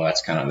 record, although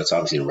that's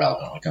obviously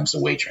irrelevant when it comes to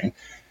wagering.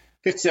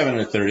 57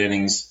 and a third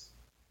innings,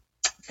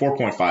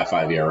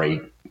 4.55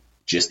 ERA,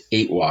 just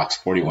 8 walks,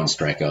 41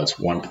 strikeouts,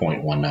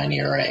 1.19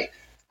 ERA.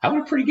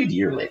 Having a pretty good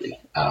year lately.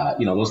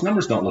 Those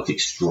numbers don't look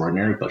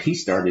extraordinary, but he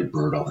started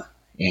brutal.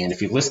 And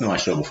if you've listened to my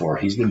show before,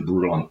 he's been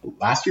brutal.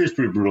 Last year was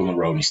pretty brutal on the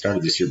road, and he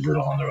started this year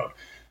brutal on the road.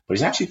 But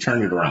he's actually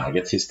turned it around. I'll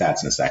get to his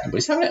stats in a second. But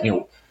he's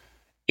having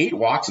 8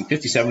 walks and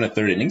 57 and a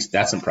third innings.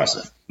 That's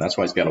impressive. That's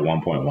why he's got a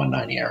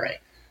 1.19 ERA.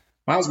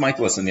 Miles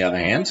Michaelis, on the other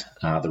hand,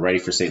 the righty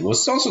for St. Louis,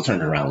 has also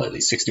turned it around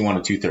lately. 61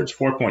 and 2/3,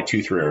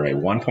 4.23 ERA,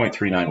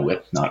 1.39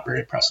 whip, not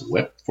very impressive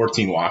whip,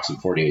 14 walks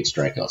and 48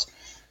 strikeouts.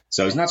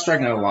 So he's not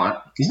striking out a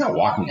lot. He's not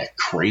walking a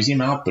crazy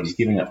amount, but he's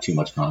giving up too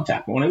much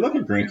contact. But when I look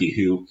at Greinke,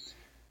 who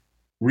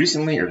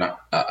recently, or not,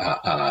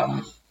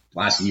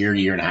 last year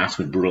and a half, has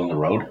been brutal on the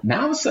road.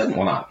 Now all of a sudden,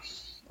 well, not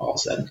all of a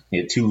sudden, he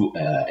had 2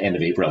 end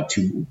of April,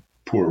 2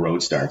 poor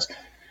road starts.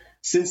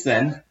 Since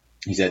then,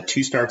 he's had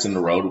 2 starts in the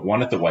road,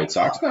 1 at the White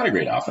Sox, not a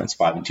great offense,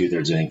 5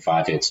 2/3 inning,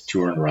 5 hits,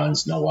 2 earned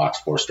runs, no walks,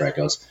 4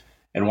 strikeouts,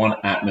 and 1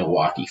 at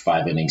Milwaukee,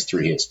 5 innings,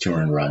 3 hits, 2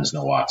 earned runs,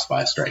 no walks,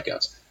 5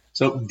 strikeouts.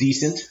 So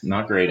decent,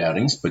 not great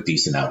outings, but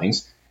decent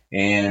outings.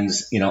 And,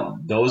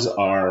 those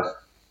are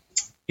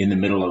in the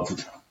middle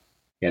of,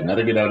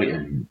 another good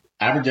outing,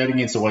 average outing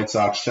against the White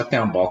Sox, shut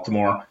down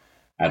Baltimore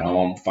at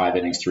home, 5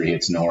 innings, 3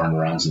 hits, no earned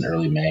runs in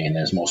early May, and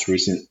then his most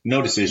recent,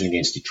 no decision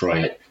against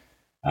Detroit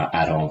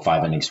at home,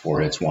 5 innings, 4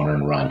 hits, 1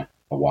 earned run,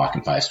 a walk,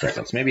 and 5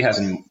 strikeouts. Maybe he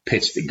hasn't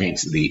pitched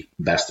against the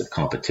best of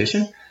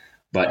competition,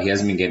 but he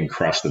hasn't been getting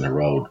crushed on the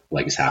road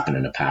like has happened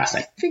in the past.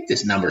 I think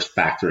this number's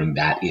factoring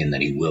that in,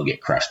 that he will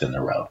get crushed on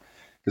the road.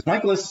 Because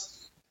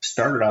Michaelis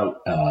started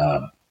out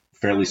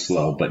fairly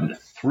slow, but in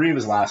 3 of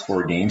his last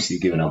 4 games,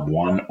 he's given up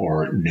 1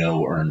 or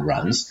no earned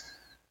runs.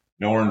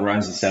 No earned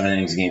runs in 7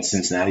 innings against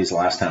Cincinnati's the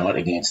last time out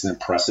against an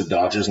impressive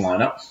Dodgers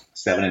lineup.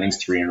 7 innings,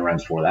 3 earned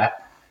runs for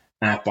that.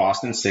 At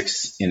Boston,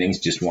 6 innings,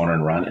 just 1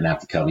 earned run. And at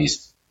the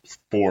Cubbies,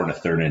 4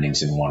 1/3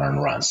 innings and 1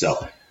 earned run.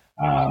 So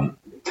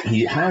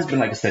he has been,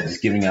 like I said,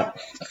 just giving up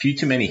a few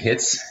too many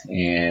hits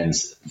and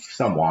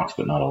some walks,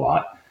 but not a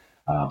lot.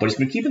 But he's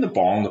been keeping the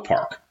ball in the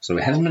park. So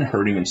he hasn't been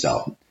hurting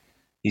himself.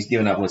 He's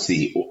given up,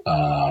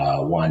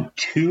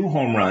 2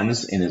 home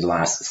runs in his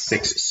last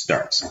 6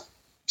 starts.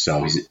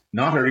 So he's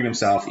not hurting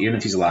himself, even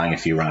if he's allowing a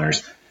few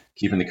runners,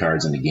 keeping the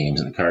Cards in the games,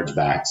 and the Cards'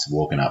 backs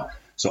woken up.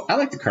 So I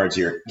like the Cards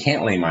here.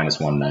 Can't lay minus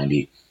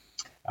 190.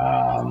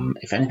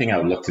 If anything, I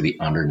would look to the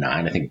under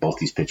 9. I think both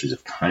these pitchers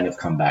have kind of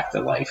come back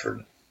to life,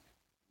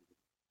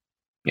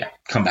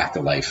 come back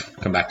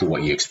to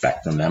what you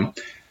expect from them.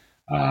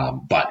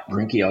 But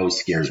Greinke always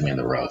scares me on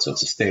the road, so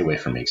it's a stay away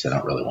from me because I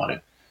don't really want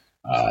to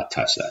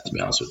touch that, to be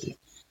honest with you.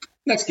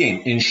 Next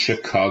game in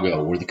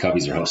Chicago, where the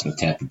Cubbies are hosting the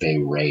Tampa Bay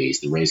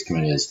Rays. The Rays come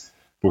in as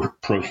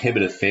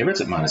prohibitive favorites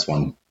at minus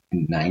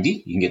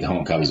 190. You can get the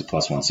home Cubbies at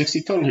plus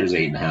 160. Total here is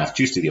 8.5.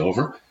 Juice to the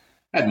over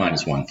at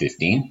minus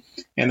 115.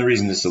 And the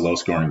reason this is a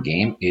low-scoring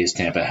game is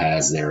Tampa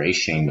has their ace,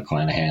 Shane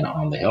McClanahan,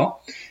 on the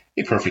hill.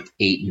 A perfect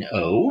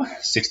 8-0,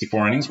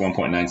 64 innings,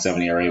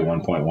 1.97 ERA,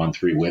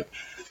 1.13 whip.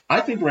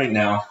 I think right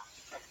now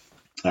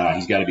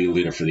he's got to be a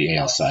leader for the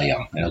AL Cy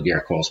Young. I know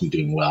Garrett Cole's been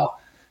doing well.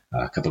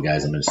 A couple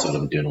guys in Minnesota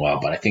have been doing well,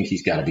 but I think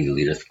he's got to be the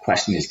leader. The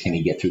question is, can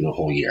he get through the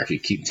whole year? If he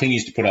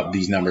continues to put up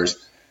these numbers,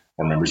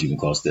 or numbers even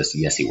close to this,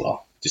 yes, he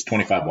will. Just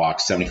 25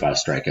 walks, 75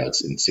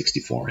 strikeouts in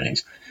 64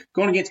 innings.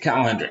 Going against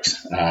Kyle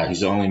Hendricks,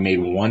 who's only made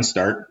 1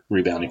 start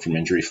rebounding from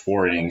injury,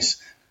 4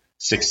 innings,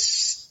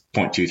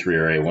 6.23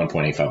 ERA,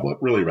 1.85 whip.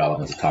 Really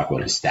relevant to talk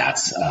about his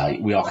stats.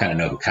 We all kind of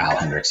know who Kyle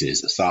Hendricks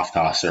is, a soft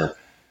tosser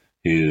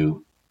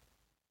who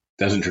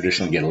doesn't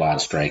traditionally get a lot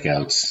of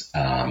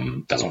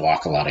strikeouts, doesn't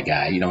walk a lot of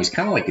guys. He's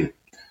kind of like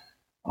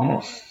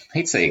I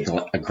hate to say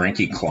a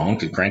Greinke clone,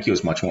 because Greinke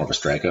was much more of a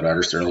strikeout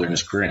artist earlier in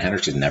his career, and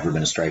Hendricks has never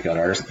been a strikeout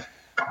artist.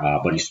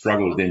 But he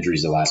struggled with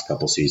injuries the last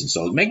couple seasons.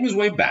 So making his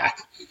way back,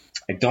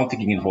 I don't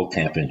think he can hold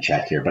Tampa in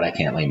check here, but I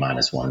can't lay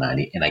minus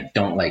 190, and I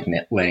don't like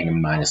laying a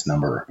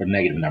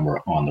negative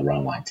number on the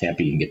run line. You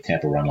can get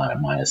Tampa run line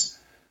at minus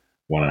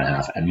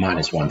 1.5 and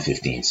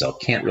 -115. So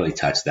can't really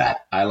touch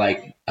that. I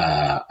like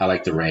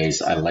the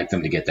Rays. I like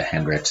them to get the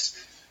Hendricks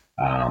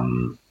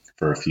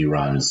for a few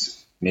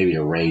runs, maybe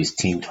a Rays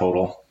team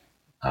total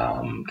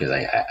because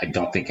I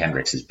don't think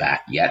Hendricks is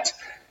back yet.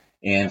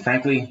 And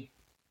frankly,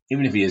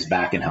 even if he is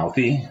back and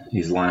healthy,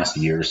 his last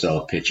year or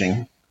so of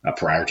pitching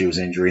prior to his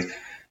injury,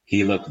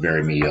 he looked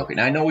very mediocre.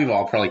 Now, I know we've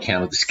all probably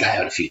counted this guy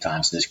out a few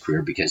times in his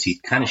career because he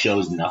kind of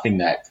shows nothing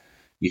that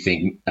you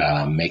think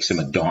makes him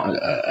not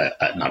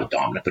a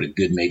dominant, but a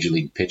good major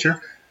league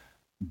pitcher.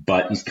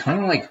 But he's kind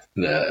of like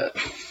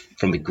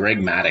from the Greg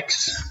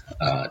Maddux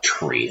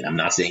tree. And I'm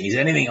not saying he's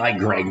anything like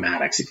Greg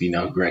Maddux. If you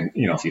know Greg,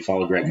 if you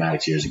follow Greg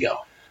Maddux years ago,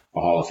 a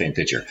Hall of Fame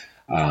pitcher,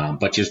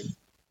 but just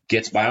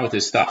gets by with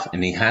his stuff.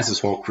 And he has his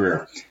whole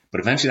career. But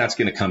eventually that's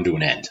going to come to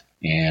an end.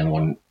 And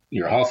when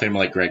you're a Hall of Famer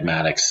like Greg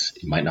Maddux,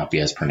 it might not be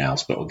as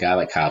pronounced. But with a guy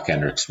like Kyle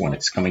Hendricks, when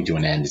it's coming to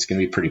an end, it's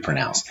going to be pretty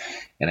pronounced.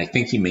 And I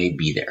think he may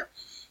be there.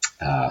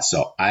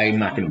 So I'm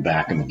not going to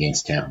back him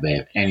against Tampa Bay.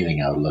 If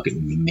anything, I would look at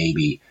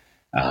maybe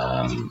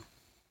a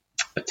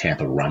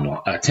Tampa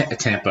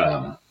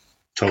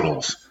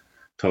total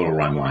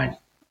run line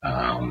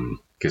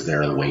because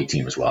they're the away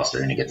team as well, so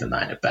they're going to get the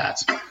 9 at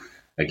bats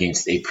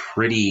against a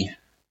pretty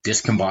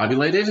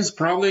discombobulated is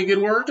probably a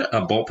good word.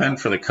 A bullpen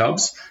for the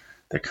Cubs.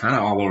 They're kind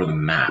of all over the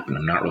map, and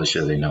I'm not really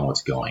sure they know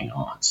what's going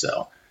on.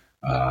 So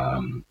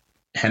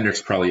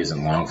Hendricks probably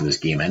isn't long for this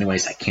game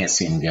anyways. I can't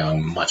see him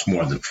going much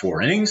more than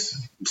 5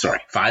 innings.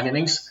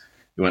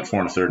 He went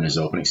 4 1/3 in his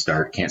opening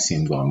start. Can't see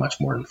him going much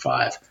more than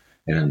 5.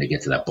 And then they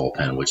get to that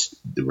bullpen, which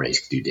the Rays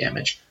could do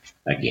damage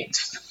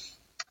against.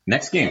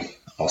 Next game,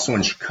 also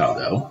in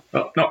Chicago.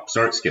 Oh, no,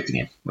 sorry, skip the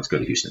game. Let's go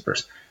to Houston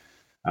first.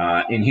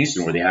 In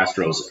Houston, where the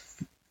Astros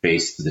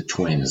face the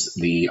Twins,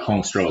 the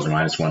home Stros are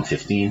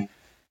 -115,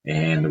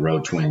 and the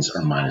road Twins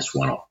are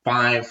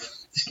 -105.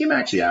 This game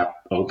actually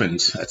opened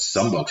at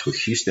some books with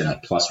Houston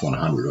at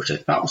 +100, which I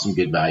thought was some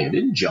good value. I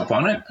didn't jump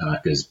on it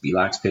because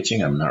Belak's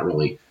pitching. I'm not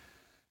really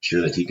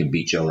sure that he can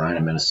beat Joe Ryan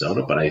in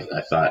Minnesota, but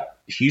I thought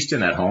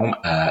Houston at home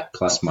at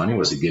plus money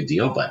was a good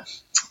deal, but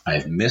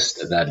I've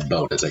missed that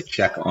boat as I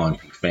check on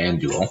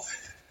FanDuel.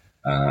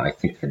 I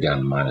think they're down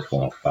to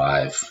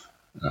 -105.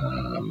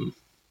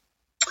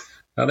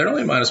 Now they're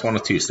only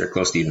 -102, so they're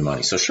close to even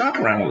money. So shop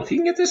around a little. If you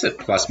can get this at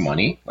plus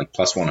money, like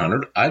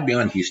 +100, I'd be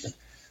on Houston.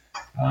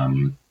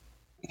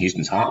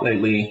 Houston's hot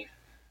lately,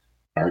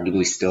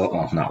 arguably still,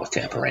 well, not with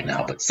Tampa right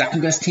now, but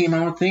second best team,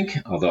 I would think.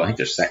 Although I think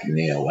they're second in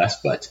the AL West,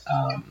 but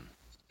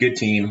good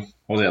team.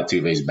 Jose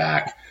Altuve's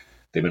back.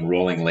 They've been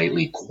rolling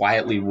lately,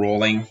 quietly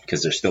rolling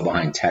because they're still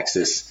behind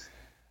Texas,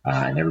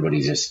 and everybody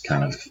just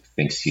kind of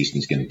thinks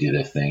Houston's going to do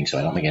their thing. So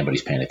I don't think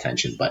anybody's paying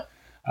attention, but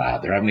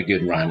they're having a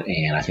good run,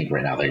 and I think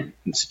right now they're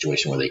in a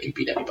situation where they can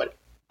beat anybody.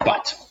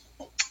 But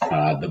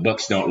the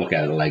books don't look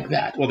at it like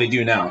that. Well, they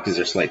do now because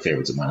they're slight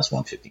favorites at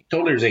 -115.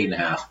 Total is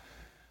 8.5.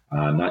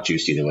 Not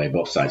juiced either way.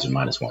 Both sides are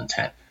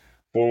 -110.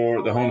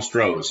 For the home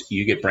Stros,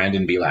 you get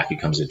Brandon Belak. He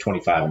comes in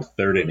 25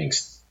 1/3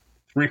 innings,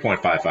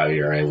 3.55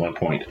 ERA,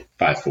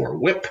 1.54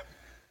 WHIP,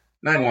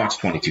 9 walks,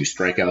 22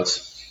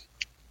 strikeouts.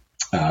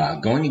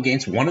 Going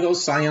against one of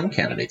those Cy Young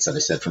candidates that I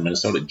said from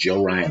Minnesota,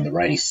 Joe Ryan, the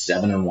righty,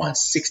 7-1,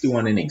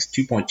 61 innings,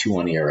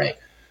 2.21 ERA,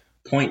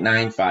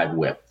 0.95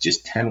 WHIP,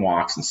 just 10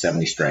 walks and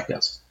 70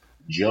 strikeouts.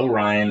 Joe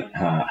Ryan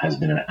has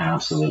been an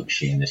absolute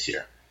machine this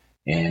year.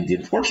 And the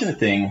unfortunate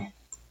thing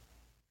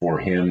for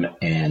him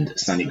and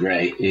Sonny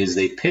Gray is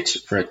they pitch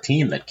for a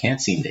team that can't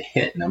seem to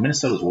hit. Now,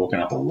 Minnesota's woken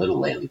up a little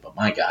lately, but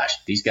my gosh,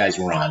 these guys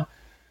were on,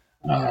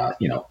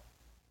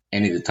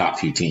 any of the top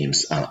few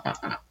teams.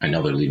 I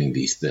know they're leading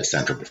the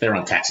Central, but if they're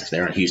on Texas,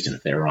 they're on Houston,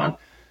 if they're on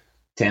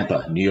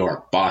Tampa, New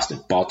York,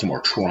 Boston,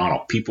 Baltimore,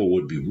 Toronto, people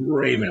would be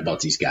raving about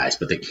these guys,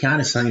 but they kind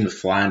of seem to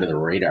fly under the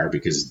radar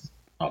because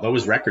although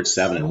his record's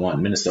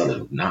 7-1,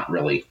 Minnesota not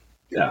really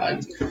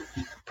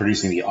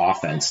producing the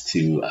offense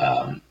to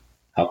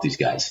help these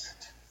guys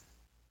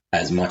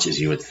as much as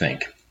you would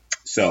think.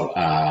 So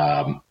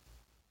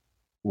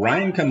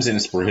Ryan comes in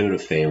as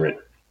prohibitive favorite,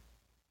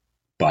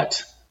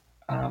 but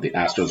the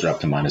Astros are up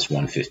to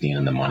 -115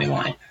 in the money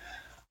line.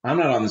 I'm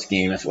not on this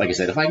game. Like I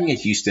said, if I can get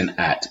Houston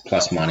at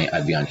plus money,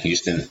 I'd be on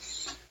Houston.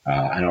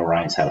 I know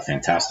Ryan's had a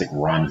fantastic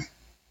run,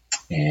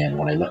 and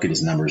when I look at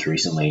his numbers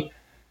recently,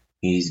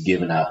 he's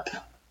given up.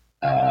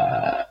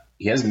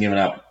 He hasn't given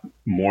up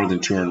more than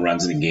 2 earned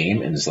runs in a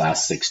game in his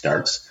last 6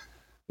 starts.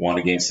 1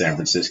 against San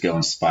Francisco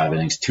in 5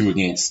 innings, 2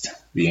 against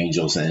the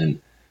Angels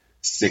in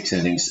 6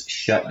 innings,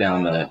 shut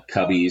down the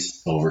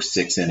Cubbies over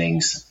 6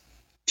 innings,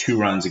 2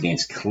 runs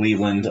against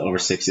Cleveland over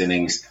 6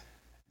 innings,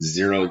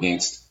 0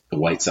 against the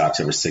White Sox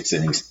over 6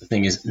 innings. The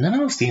thing is, none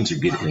of those teams are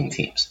good hitting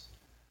teams.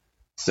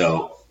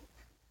 So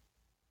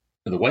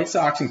the White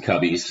Sox and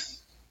Cubbies,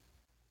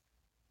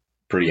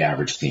 pretty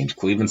average teams.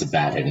 Cleveland's a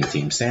bad hitting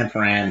team. San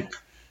Fran,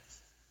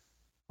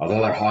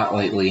 although they're hot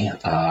lately,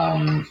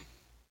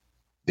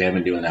 they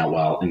haven't been doing that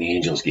well. In the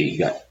Angels game, he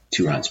got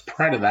 2 runs.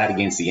 Prior to that,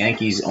 against the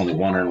Yankees, only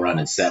 1 earned run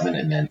in 7,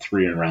 and then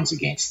 3 earned runs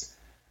against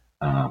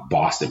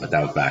Boston, but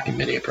that was back in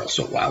mid-April,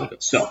 so a while ago.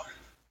 So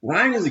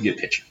Ryan is a good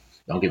pitcher.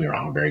 Don't get me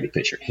wrong, a very good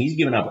pitcher. He's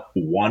given up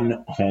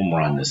 1 home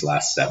run this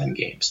last 7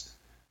 games.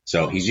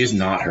 So he's just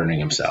not hurting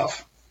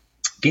himself.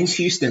 Against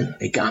Houston,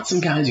 they got some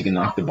guys who can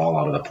knock the ball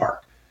out of the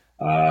park.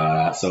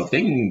 So if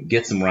they can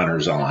get some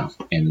runners on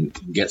and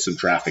get some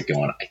traffic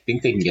going, I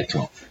think they can get to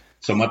him.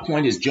 So my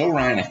point is, Joe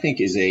Ryan, I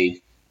think, is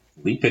a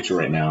lead pitcher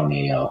right now in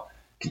the AL,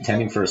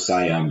 contending for a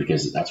Cy Young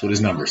because that's what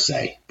his numbers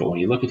say. But when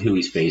you look at who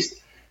he's faced,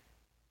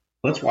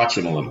 let's watch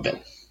him a little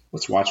bit.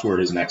 Let's watch where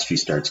his next few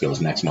starts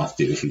goes next month,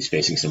 too, if he's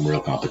facing some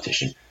real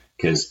competition.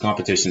 Because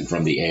competition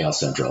from the AL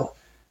Central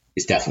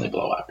is definitely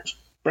below average.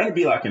 Brandon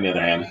Bielak, on the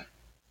other hand,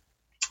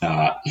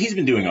 he's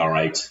been doing all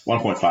right.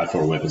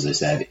 1.54 whip, as I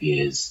said,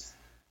 is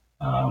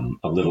a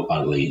little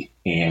ugly.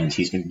 And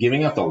he's been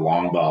giving up the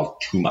long ball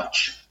too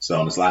much. So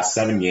in his last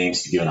 7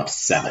 games, he's given up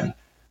 7.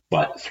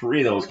 But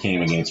 3 of those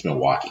came against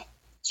Milwaukee.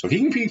 So if he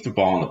can keep the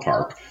ball in the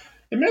park,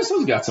 and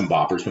Minnesota's got some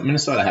boppers, but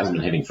Minnesota hasn't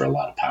been hitting for a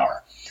lot of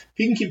power. If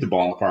he can keep the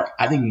ball in the park,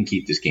 I think he can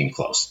keep this game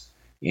close.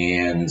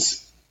 And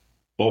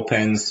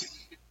bullpens,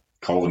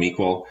 call them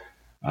equal.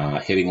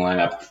 Hitting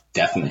lineup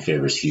definitely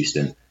favors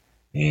Houston.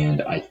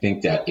 And I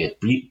think that if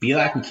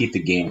Bielak can keep the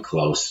game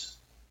close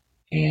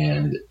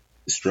and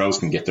Strohs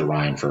can get to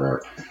Ryan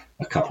for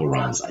a couple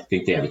runs, I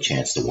think they have a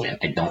chance to win.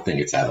 I don't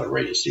think it's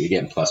outrageous. So you're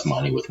getting plus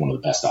money with one of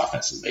the best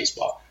offenses in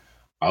baseball.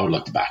 I would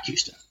look to back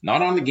Houston.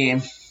 Not on the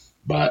game,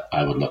 but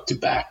I would look to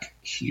back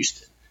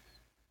Houston.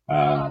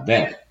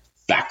 Then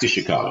back to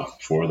Chicago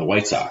for the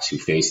White Sox, who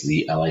face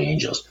the LA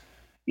Angels.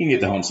 You can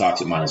get the home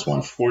Sox at minus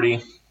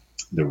 140,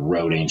 the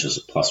road Angels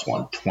at plus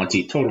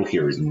 120. Total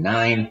here is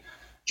 9.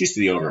 Just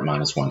to the over at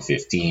minus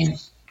 115.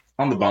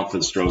 On the bump for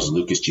the Stros,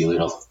 Lucas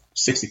Giolito,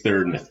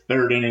 63rd in the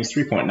 3rd innings,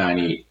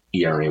 3.98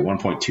 ERA,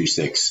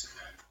 1.26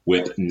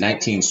 with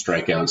 19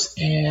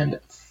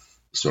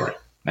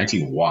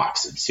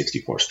 walks and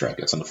 64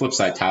 strikeouts. On the flip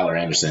side, Tyler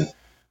Anderson,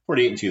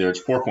 48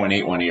 2/3,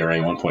 4.81 ERA,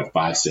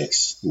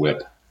 1.56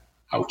 whip.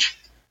 Ouch.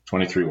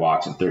 23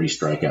 walks and 30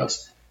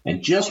 strikeouts.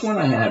 And just when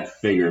I had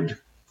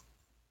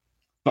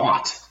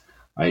thought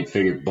I had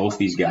figured both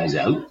these guys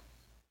out,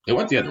 it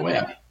went the other way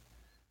on me.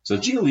 So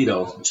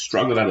Giolito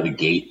struggled out of the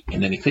gate,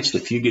 and then he pitched a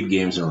few good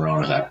games in a row,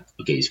 and I thought,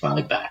 okay, he's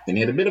finally back. Then he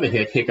had a bit of a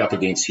hiccup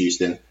against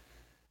Houston.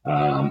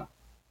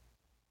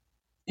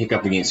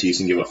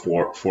 Give up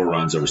 4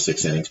 runs over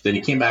 6 innings. Then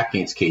he came back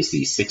against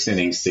KC, 6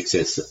 innings, 6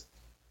 hits,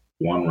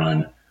 1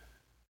 run,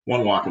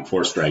 1 walk, and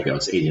 4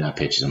 strikeouts, 89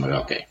 pitches. I'm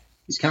like, okay,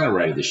 he's kind of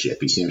righted the ship.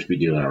 He seems to be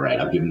doing all right.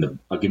 I'll give him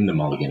the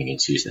mulligan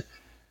against Houston.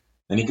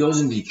 Then he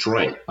goes in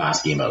Detroit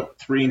last game out,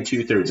 3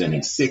 2/3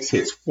 innings, 6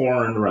 hits,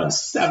 4 earned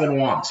runs, 7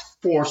 walks,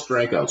 4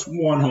 strikeouts,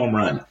 1 home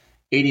run,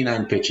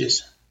 89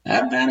 pitches.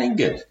 That ain't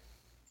good.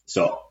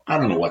 So I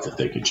don't know what to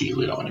think of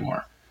Giolito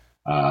anymore.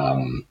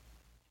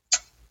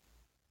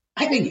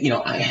 I think,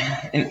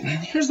 and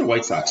here's the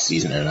White Sox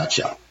season in a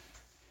nutshell.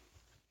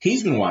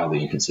 He's been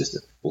wildly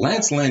inconsistent.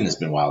 Lance Lynn has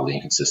been wildly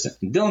inconsistent.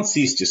 And Dylan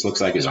Cease just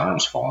looks like his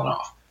arm's falling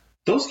off.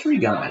 Those 3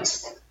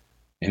 guys,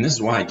 and this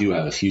is why I do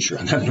have a future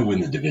on them to win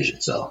the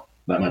division, so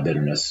let my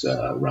bitterness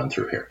run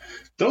through here.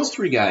 Those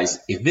 3 guys,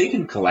 if they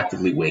can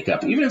collectively wake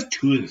up, even if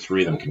 2 of the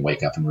 3 of them can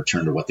wake up and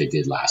return to what they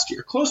did last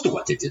year, close to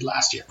what they did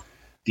last year,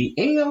 the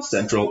AL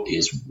Central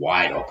is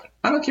wide open.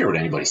 I don't care what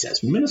anybody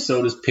says.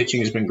 Minnesota's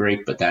pitching has been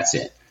great, but that's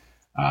it.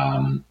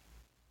 And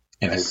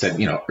as I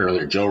said,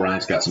 earlier, Joe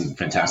Ryan's got some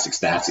fantastic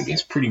stats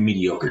against pretty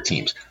mediocre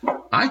teams.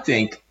 I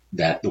think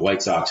that the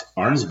White Sox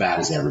aren't as bad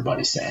as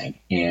everybody's saying.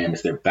 And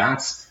if their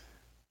bats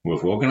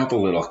have woken up a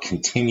little,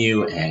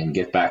 continue and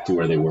get back to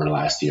where they were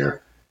last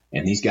year,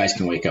 and these guys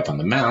can wake up on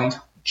the mound,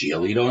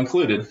 Giolito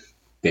included,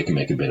 they can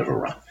make a bit of a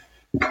run.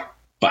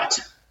 But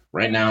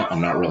right now,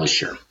 I'm not really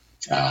sure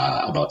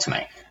about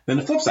tonight. Then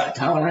the flip side,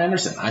 Tyler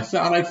Anderson. I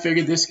thought I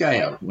figured this guy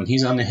out. When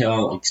he's on the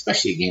hill,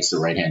 especially against the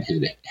right-hand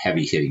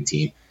heavy hitting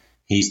team,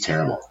 he's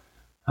terrible.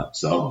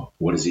 So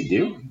what does he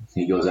do?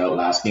 He goes out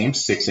last game,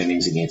 6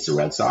 innings against the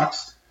Red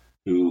Sox,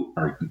 who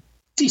are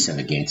decent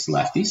against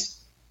lefties.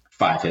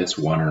 5 hits,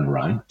 1 earned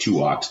run, 2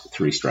 walks,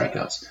 3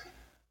 strikeouts.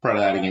 Part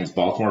of that against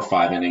Baltimore,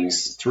 5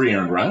 innings, 3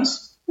 earned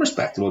runs.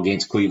 Respectable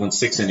against Cleveland,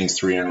 6 innings,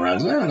 3 earned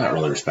runs. Not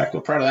really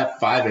respectable. Part of that,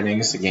 5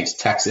 innings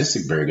against Texas, a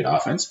very good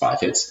offense,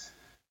 5 hits,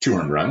 2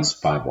 earned runs,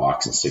 5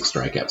 walks, and 6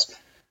 strikeouts.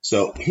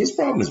 So his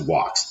problem is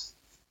walks.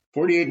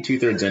 48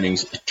 2/3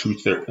 innings,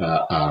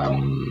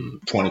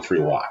 23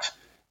 walks.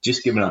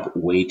 Just giving up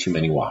way too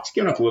many walks.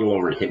 Giving up a little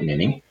over a hit an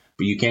inning,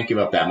 but you can't give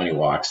up that many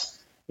walks.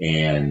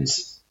 And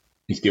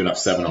he's given up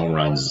 7 home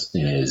runs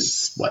in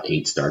his,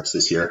 8 starts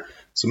this year.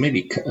 So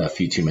maybe a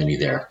few too many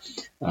there.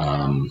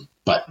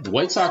 But the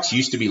White Sox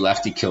used to be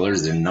lefty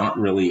killers. They're not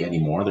really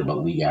anymore. They're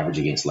about league average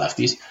against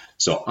lefties.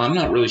 So I'm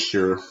not really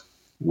sure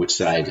which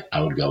side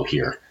I would go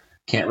here.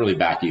 Can't really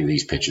back either of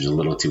these pitchers. A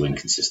little too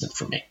inconsistent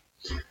for me.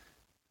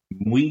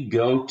 We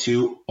go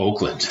to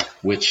Oakland,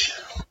 which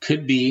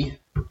could be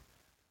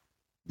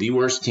the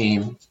worst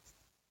team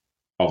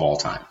of all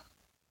time.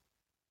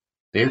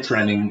 They're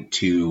trending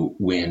to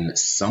win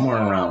somewhere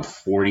around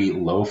 40,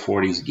 low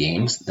 40s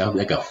games. That would be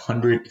like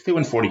 100. If they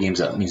win 40 games,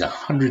 that means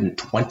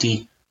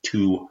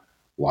 122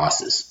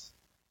 losses.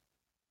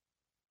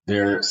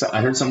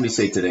 I heard somebody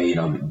say today, you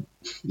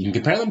can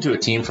compare them to a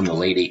team from the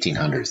late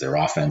 1800s, their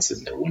offense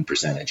and their win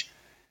percentage.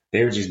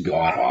 They're just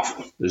god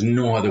awful. There's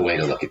no other way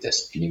to look at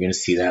this. And you're going to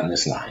see that in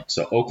this line.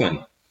 So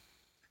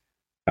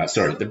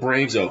the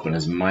Braves open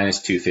as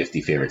minus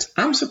 250 favorites.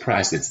 I'm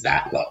surprised it's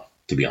that low,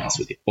 to be honest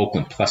with you.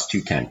 Oakland plus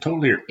 210,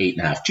 total here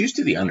 8.5, juice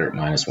to the under at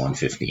minus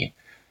 115.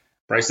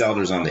 Bryce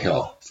Elder's on the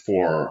hill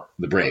for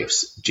the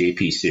Braves.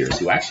 JP Sears,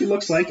 who actually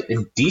looks like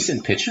a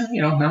decent pitcher,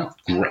 not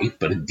great,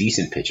 but a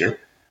decent pitcher.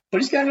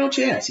 But he's got no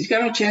chance. He's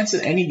got no chance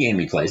in any game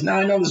he plays. Now,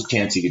 I know there's a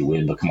chance he could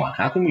win, but come on.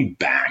 How can we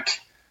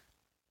back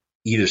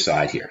either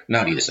side here?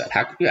 Not either side.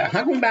 How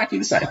can we back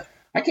either side?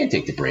 I can't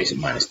take the Braves at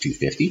minus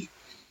 250.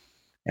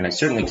 And I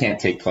certainly can't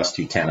take plus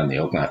 210 on the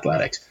Oakland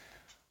Athletics.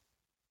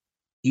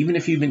 Even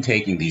if you've been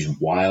taking these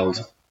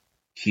wild,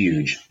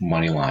 huge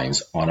money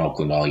lines on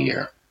Oakland all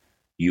year,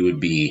 you would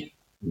be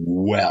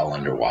well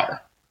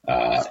underwater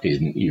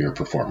in your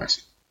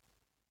performance.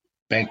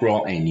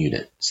 Bankroll and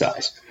unit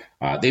size.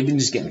 They've been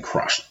just getting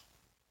crushed.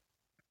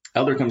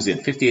 Elder comes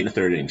in 58 and a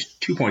third innings,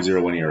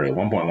 2.01 ERA,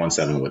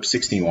 1.17 whip,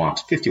 16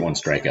 walks, 51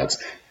 strikeouts.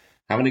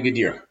 Having a good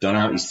year. Don't know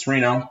how he's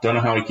 3-0. Don't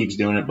know how he keeps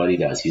doing it, but he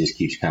does. He just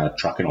keeps kind of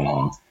trucking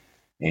along.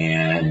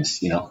 And,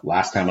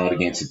 last time out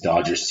against the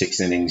Dodgers, 6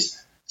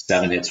 innings,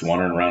 7 hits,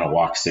 1 earned run, a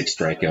walk, 6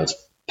 strikeouts.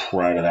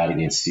 Prior to that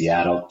against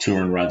Seattle, 2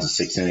 earned runs in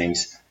 6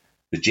 innings.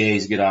 The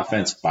Jays, good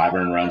offense, 5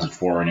 earned runs in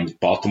 4 innings.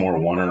 Baltimore,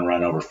 1 earned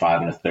run over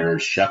 5 and a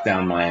third. Shut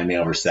down Miami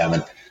over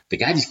 7. The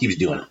guy just keeps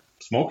doing it.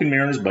 Smoke and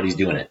mirrors, but he's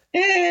doing it.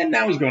 And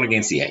now he's going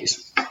against the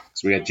A's.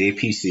 So we got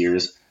JP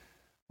Sears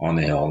on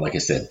the hill. Like I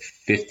said,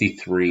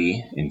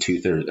 53 and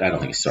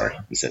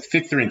 2/3. He said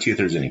 53 and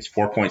 2/3 innings,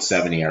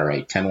 4.7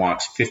 ERA, 10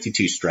 walks,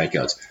 52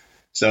 strikeouts.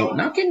 So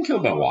not getting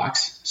killed by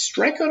walks,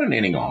 strikeout an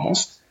inning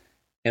almost,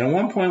 and a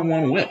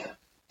 1.1 whip.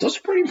 Those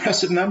are pretty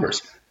impressive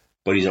numbers.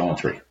 But he's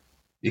 0-3.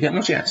 He's got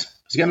no chance.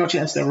 He's got no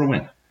chance to ever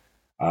win.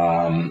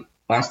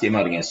 Last game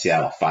out against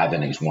Seattle, 5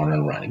 innings, 1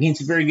 earned run.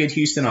 Against a very good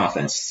Houston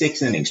offense,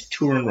 6 innings,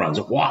 2 earned runs,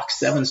 a walk,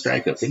 7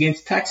 strikeouts.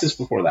 Against Texas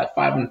before that,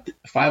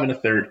 5 and a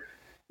third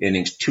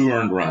innings, 2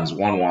 earned runs,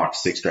 1 walk,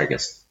 6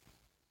 strikeouts.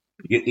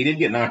 He did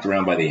get knocked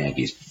around by the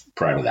Yankees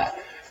prior to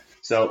that.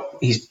 So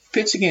he's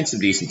pitched against some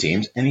decent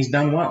teams, and he's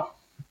done well.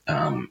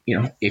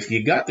 If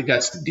you got the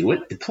guts to do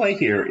it, the play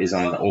here is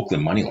on the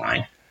Oakland money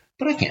line,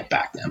 but I can't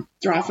back them.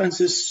 Their offense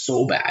is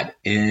so bad,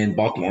 and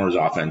Atlanta's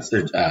offense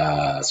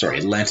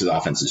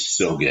is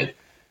so good.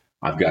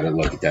 I've got to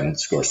look at them and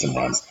score some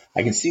runs.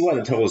 I can see why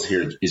the totals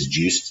here is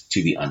juiced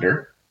to the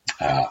under.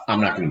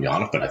 I'm not going to be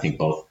on it, but I think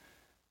both.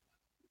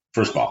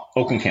 First of all,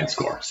 Oakland can't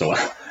score, so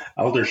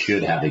Elder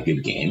should have a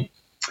good game.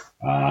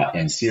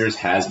 And Sears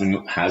has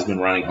been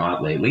running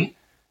hot lately,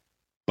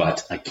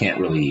 but I can't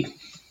really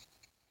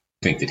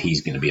think that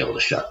he's going to be able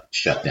to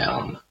shut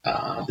down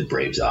the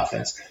Braves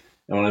offense.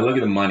 And when I look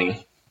at the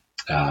money,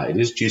 it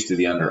is juiced to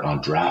the under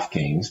on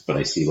DraftKings, but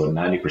I see about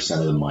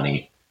 90% of the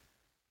money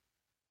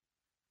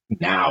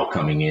now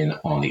coming in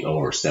on the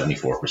over,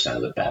 74%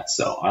 of the bets.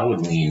 So I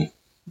would lean,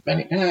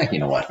 you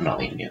know what? I'm not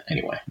leaning it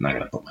anyway. I'm not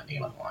going to put my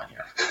name on the line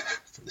here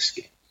for this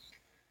game.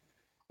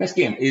 Next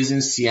game is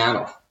in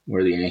Seattle,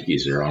 where the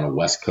Yankees are on a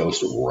West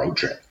Coast road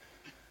trip.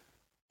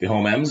 The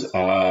home M's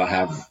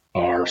minus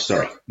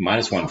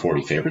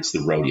 140 favorites.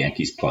 The road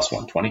Yankees plus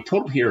 120.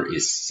 Total here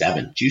is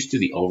 7. Juice to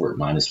the over at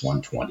minus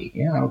 120.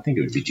 Yeah, I don't think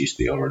it would be juice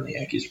to the over, and the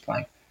Yankees are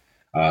playing.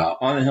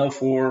 On the hill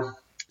for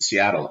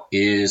Seattle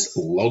is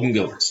Logan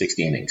Gilbert,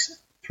 60 innings,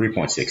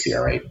 3.6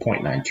 ERA,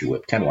 0.92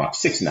 whip, 10 walks,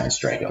 69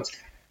 strikeouts.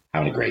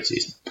 Having a great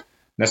season.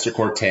 Nestor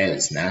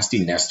Cortez, nasty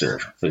Nestor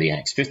for the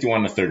Yanks, 51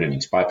 and a third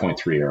innings,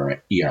 5.3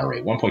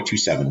 ERA,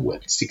 1.27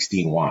 whip,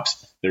 16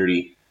 walks,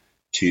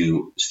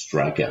 32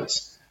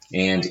 strikeouts.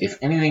 And if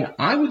anything,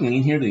 I would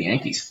lean here to the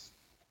Yankees.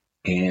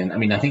 And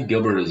I think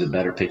Gilbert is a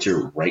better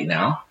pitcher right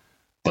now,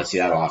 but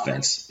Seattle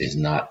offense is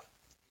not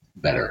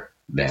better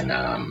than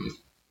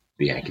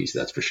the Yankees,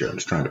 that's for sure. I'm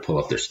just trying to pull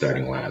up their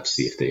starting lineup,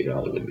 see if they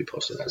wouldn't be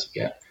posted as of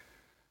yet.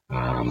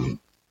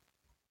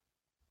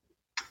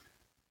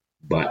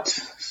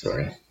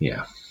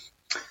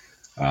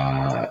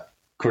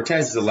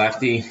 Cortez is a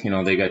lefty.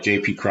 They got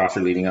J.P.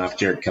 Crawford leading off.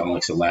 Jared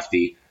Kelenick's a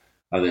lefty.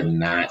 Other than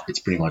that, it's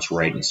pretty much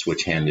right and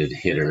switch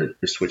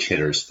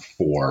hitters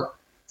for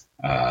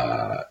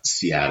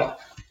Seattle.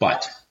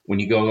 But when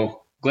you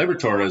go Gleyber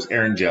Torres,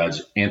 Aaron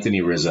Judge,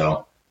 Anthony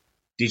Rizzo,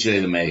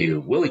 DJ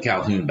LeMahieu, Willie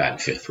Calhoun batting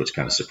fifth, which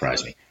kind of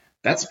surprised me.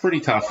 That's a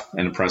pretty tough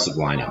and impressive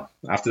lineup.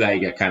 After that,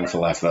 you got Kiner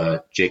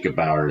Falefa, Jacob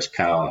Bowers,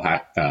 Kyle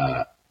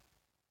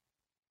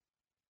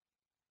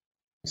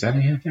is that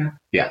a Yankees?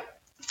 Yeah.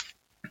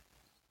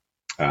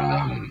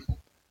 Kyle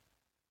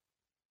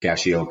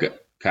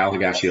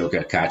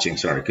Higashioka catching.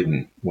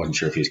 Wasn't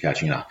sure if he was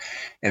catching or not.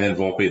 And then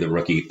Volpe, the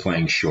rookie,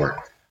 playing short.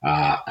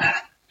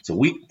 It's a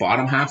weak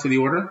bottom half of the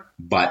order,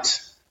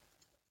 but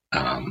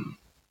I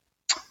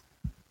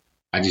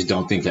just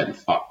don't think that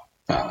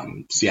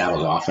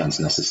Seattle's offense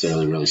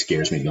necessarily really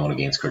scares me going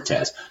against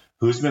Cortez,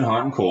 who's been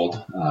hot and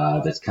cold.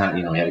 That's kind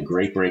of, he had a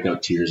great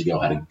breakout 2 years ago,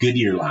 had a good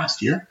year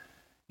last year,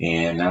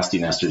 and Nasty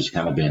Nestor's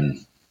kind of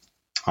been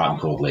hot and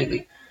cold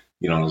lately.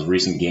 Those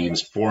recent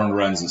games, 4 earned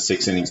runs in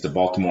 6 innings to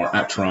Baltimore,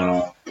 at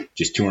Toronto,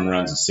 just 2 earned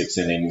runs in 6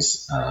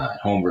 innings, at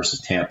home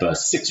versus Tampa,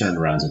 6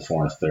 earned runs in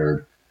 4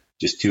 1/3,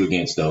 just 2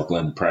 against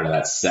Oakland. Prior to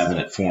that, 7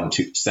 and 4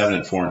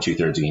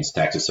 2/3 against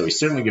Texas. So he's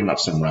certainly given up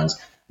some runs.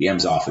 The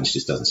M's offense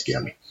just doesn't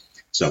scare me.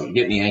 So you're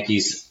getting the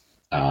Yankees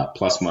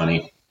plus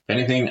money. If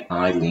anything,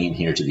 I lean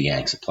here to the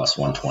Yanks at plus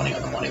 120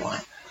 on the money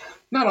line.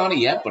 Not on it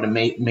yet, but it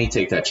may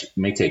take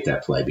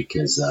that play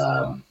because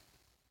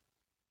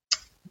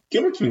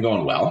Gilbert's been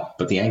going well,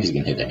 but the Yankees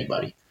can hit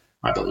anybody,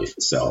 I believe.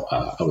 So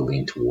I would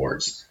lean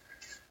towards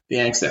the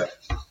Yanks there.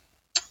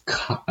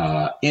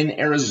 In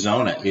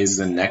Arizona is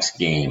the next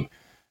game,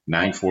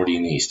 9:40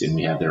 in the East, and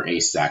we have their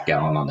ace Zach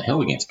Gallen on the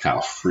hill against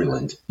Kyle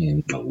Freeland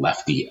in the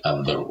lefty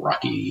of the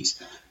Rockies.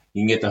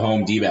 You can get the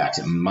home D-backs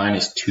at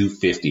minus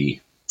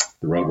 250.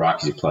 The road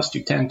Rockies at plus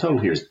 210. Total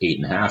here is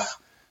 8.5.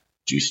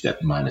 Juiced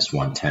at minus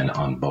 110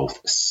 on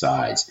both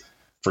sides.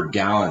 For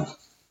Gallen,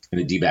 in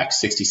the D-backs,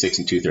 66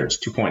 and 2/3,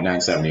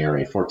 2.97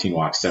 ERA, 14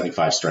 walks,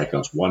 75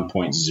 strikeouts,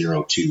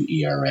 1.02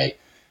 ERA.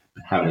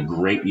 Been having a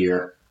great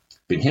year.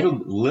 Been hit a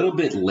little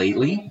bit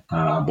lately,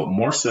 but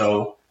more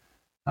so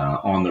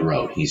on the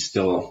road. He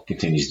still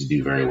continues to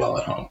do very well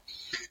at home.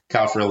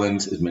 Kyle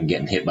Freeland has been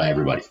getting hit by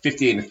everybody.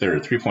 58 and 1/3,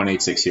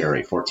 3.86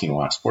 ERA, 14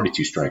 walks,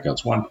 42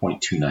 strikeouts,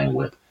 1.29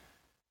 whip.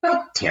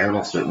 Not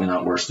terrible, certainly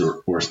not worse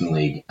in the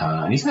league.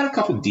 And he's had a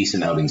couple of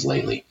decent outings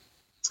lately.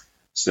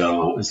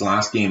 So his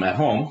last game at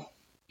home,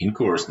 in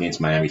Coors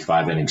against Miami,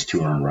 5 innings,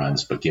 2 earned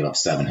runs, but gave up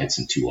 7 hits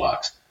and 2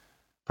 walks.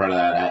 Prior to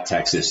that, at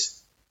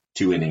Texas,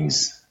 2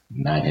 innings,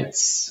 9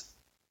 hits,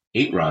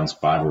 8 runs,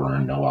 5 were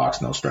earned, no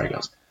walks, no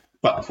strikeouts.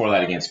 But before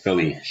that, against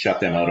Philly,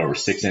 shut them out over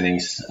 6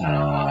 innings,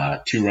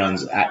 2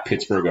 runs at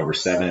Pittsburgh over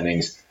 7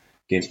 innings.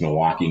 Against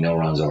Milwaukee, no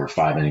runs over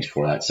 5 innings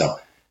before that. So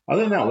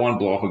other than that one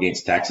blow-up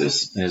against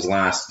Texas, in his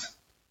last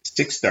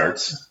 6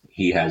 starts,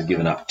 he has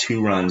given up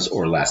 2 runs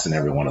or less in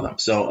every one of them.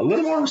 So a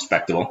little more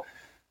respectable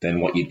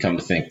than what you'd come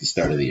to think at the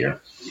start of the year.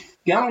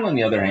 Gallen, on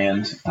the other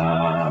hand,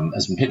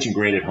 has been pitching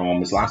great at home.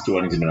 His last 2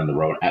 outings have been on the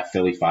road. At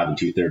Philly, 5 and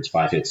 2/3,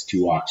 5 hits,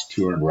 2 walks,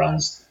 2 earned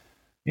runs,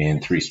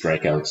 and 3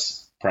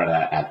 strikeouts. Prior to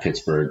that, at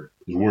Pittsburgh,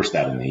 his worst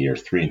outing of the year,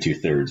 3 and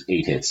 2/3,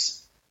 8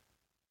 hits,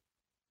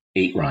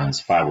 8 runs,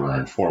 5 were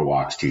earned, 4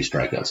 walks, 2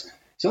 strikeouts.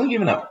 He's only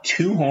given up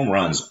 2 home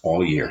runs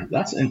all year.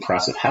 That's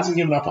impressive. Hasn't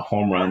given up a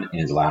home run in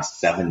his last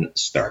 7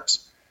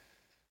 starts.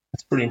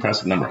 That's a pretty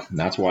impressive number. And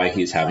that's why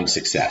he's having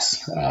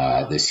success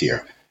this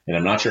year. And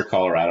I'm not sure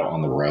Colorado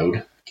on the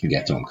road can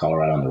get to him.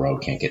 Colorado on the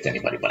road can't get to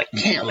anybody, but I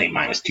can't lay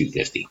minus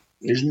 250.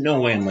 There's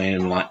no way I'm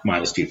laying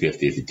minus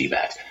 250 at the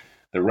D-backs.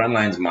 The run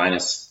line's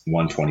minus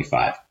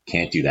 125.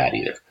 Can't do that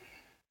either.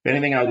 If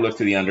anything, I would look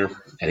to the under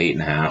at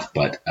 8.5,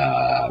 but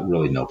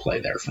really no play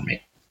there for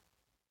me.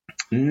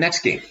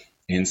 Next game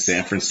in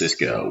San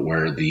Francisco,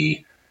 where I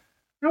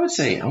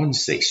wouldn't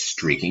say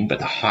streaking, but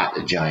the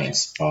hot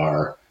Giants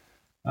are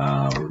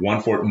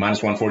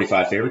minus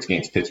 145 favorites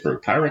against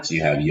Pittsburgh Pirates.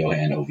 You have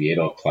Johan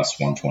Oviedo plus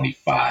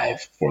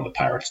 125 for the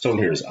Pirates. Total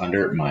here is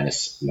under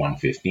minus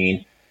 115.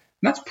 And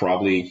that's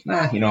probably,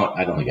 you know what?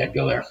 I don't think I'd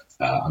go there.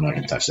 I'm not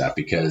going to touch that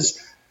because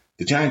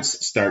the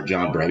Giants start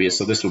John Brebbia,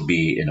 so this will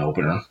be an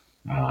opener,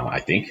 I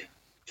think.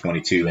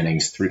 22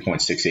 innings,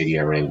 3.68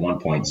 ERA,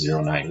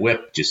 1.09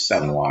 whip, just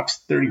 7 walks,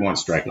 31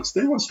 strikeouts.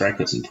 31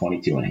 strikeouts in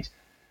 22 innings.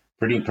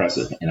 Pretty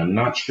impressive. And I'm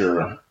not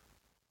sure,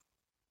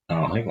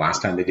 I think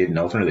last time they did an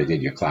opener, they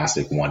did your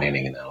classic 1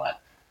 inning and then let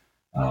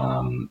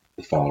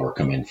the follower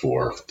come in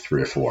for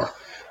 3 or 4.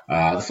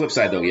 The flip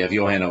side, though, you have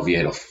Johan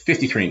Oviedo,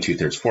 53 and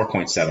 2/3,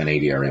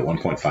 4.78 ERA,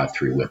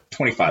 1.53 whip,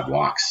 25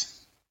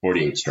 walks,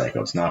 48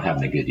 strikeouts, not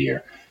having a good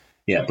year.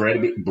 Yeah,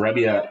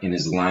 Brebbia in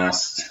his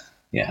last,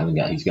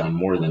 he's gone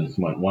more than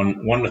 1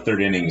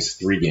 1/3 innings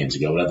 3 games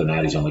ago. But other than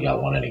that, he's only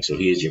got 1 inning. So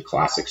he is your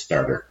classic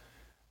starter,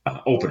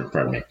 opener,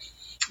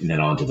 and then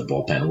on to the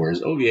bullpen.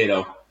 Whereas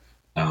Oviedo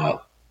had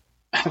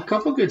a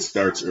couple good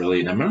starts early.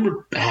 And I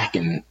remember back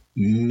in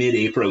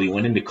mid-April, he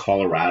went into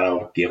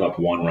Colorado, gave up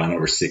 1 run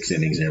over 6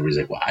 innings, and everybody's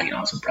like,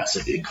 wow, it's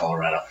impressive in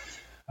Colorado.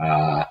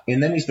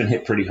 And then he's been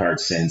hit pretty hard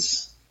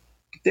since.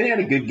 Then he had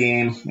a good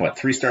game,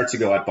 3 starts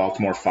ago at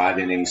Baltimore, 5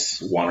 innings,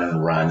 1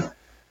 earned run.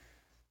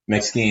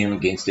 Next game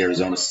against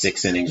Arizona,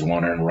 6 innings,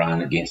 1 earned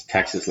run. Against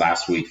Texas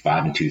last week,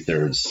 5 and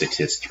 2/3, 6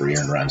 hits, 3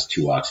 earned runs,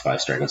 2 walks,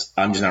 5 strikeouts.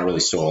 I'm just not really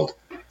sold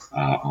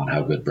on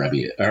how good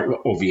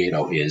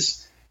Oviedo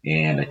is.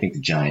 And I think the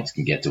Giants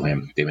can get to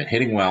him. They've been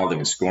hitting well. They've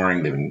been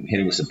scoring. They've been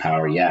hitting with some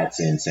power. Yeah, it's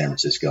in San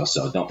Francisco,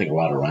 so I don't think a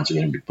lot of runs are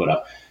going to be put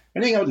up.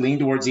 I think I would lean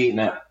towards the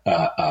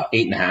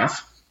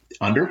 8.5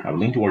 under. I would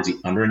lean towards the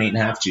under an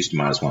 8.5, juiced to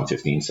minus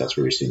 115, so that's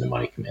where you're seeing the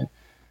money come in.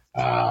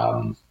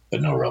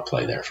 But no real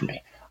play there for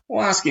me.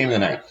 Last game of the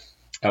night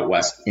out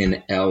west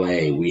in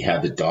L.A., we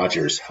have the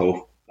Dodgers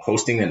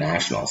hosting the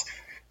Nationals.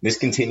 This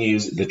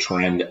continues the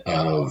trend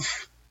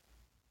of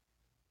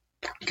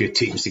good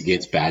teams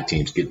against bad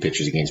teams, good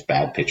pitchers against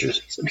bad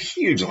pitchers. Some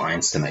huge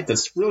lines tonight.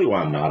 That's really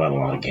why I'm not on a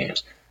lot of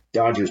games.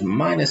 Dodgers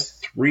minus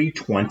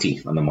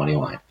 320 on the money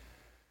line.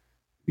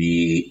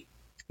 The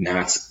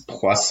Nats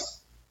plus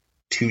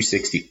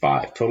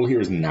 265. Total here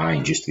is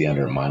 9, just to the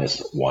under, minus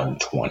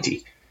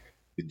 120.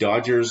 The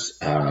Dodgers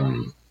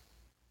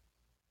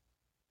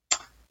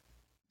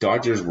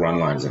run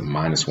line is at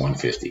minus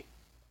 150.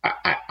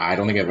 I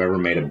don't think I've ever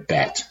made a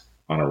bet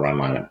on a run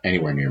line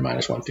anywhere near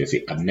minus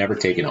 150. I've never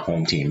taken a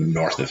home team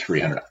north of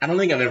 300. I don't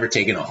think I've ever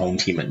taken a home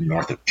team at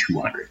north of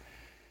 200.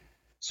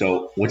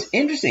 So what's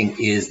interesting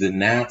is the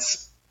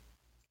Nats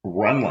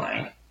run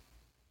line.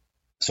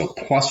 So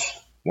plus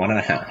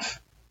 1.5.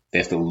 They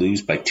have to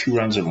lose by 2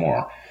 runs or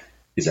more,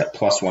 is at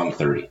plus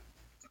 130.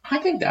 I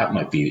think that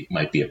might be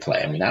a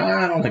play. I mean,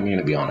 I don't think I'm going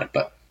to be on it,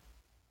 but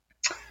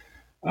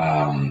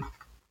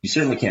you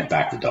certainly can't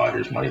back the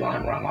Dodgers money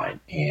line, run line,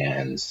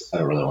 and I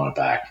don't really want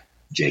to back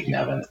Jake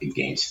Nevin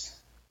against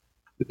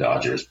the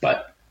Dodgers,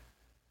 but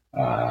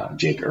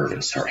Jake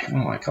Irvin, sorry,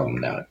 I call him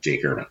now,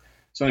 Jake Irvin.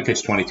 He's only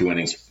pitched 22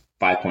 innings,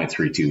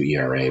 5.32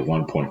 ERA,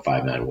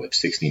 1.59 WHIP,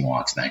 16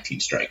 walks, 19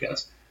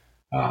 strikeouts.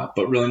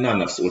 But really not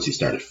enough once he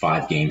started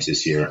 5 games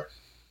this year.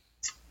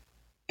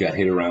 Got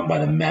hit around by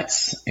the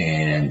Mets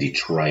and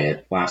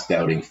Detroit. Last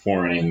outing,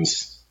 4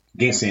 innings.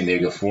 Against San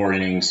Diego, 4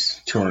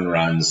 innings, 2 earned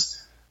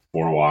runs,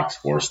 4 walks,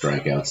 4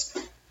 strikeouts.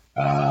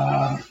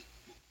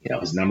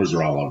 His numbers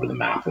are all over the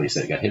map. Like I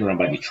said, got hit around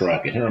by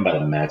Detroit, got hit around by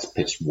the Mets,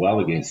 pitched well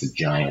against the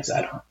Giants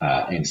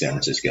in San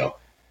Francisco,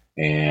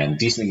 and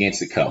decent against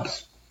the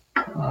Cubs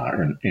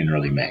in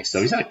early May.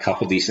 So he's had a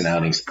couple decent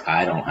outings.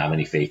 I don't have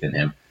any faith in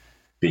him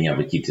being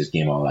able to keep this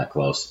game all that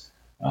close.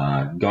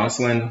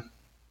 Gonsolin,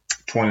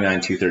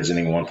 29 2/3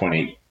 inning,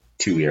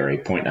 1.82 ERA,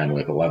 0.9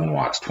 WHIP, 11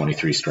 walks,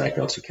 23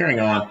 strikeouts. So carrying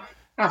on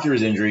after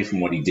his injury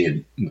from what he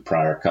did in the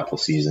prior couple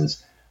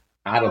seasons,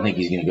 I don't think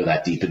he's going to go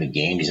that deep in the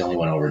game. He's only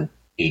went over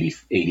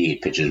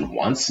 88 pitches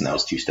once, and that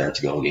was 2 starts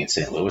ago against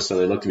St. Louis. So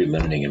they look to be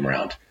limiting him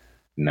around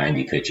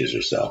 90 pitches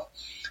or so.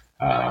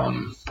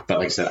 But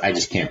like I said, I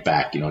just can't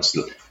back. It's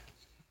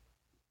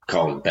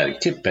call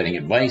it betting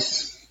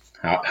advice.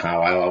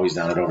 How I've always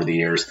done it over the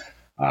years.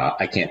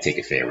 I can't take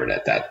a favorite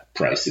at that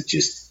price.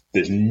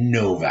 There's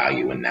no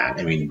value in that.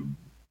 I mean,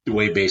 the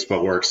way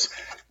baseball works,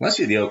 unless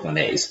you're the Oakland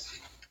A's,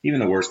 even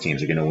the worst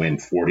teams are going to win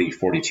 40,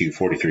 42,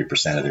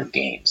 43% of their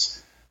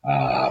games.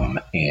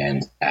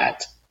 And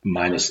at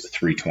minus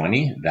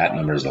 320, that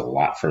number is a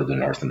lot further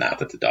north than that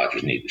the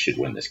Dodgers should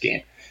win this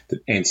game.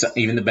 And so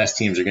even the best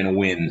teams are going to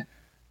win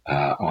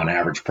on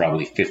average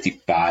probably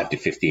 55 to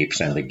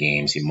 58% of the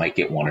games. You might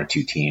get 1 or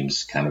 2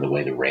 teams, kind of the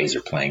way the Rays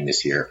are playing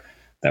this year,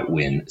 that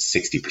win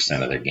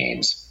 60% of their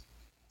games.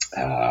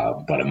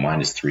 But a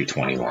minus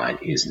 320 line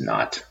is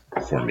not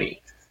for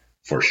me,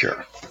 for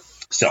sure.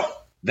 So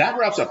that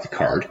wraps up the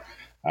card.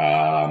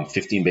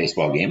 15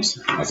 baseball games.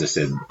 As I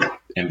said,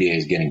 NBA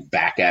is getting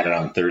back at it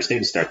on Thursday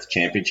to start the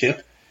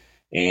championship.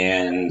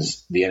 And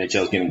the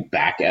NHL is getting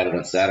back at it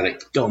on Saturday.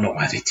 Don't know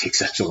why they take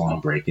such a long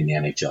break in the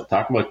NHL.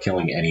 Talk about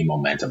killing any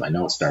momentum. I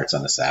know it starts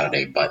on a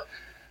Saturday, but,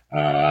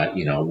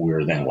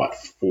 we're then,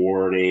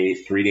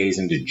 3 days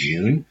into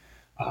June?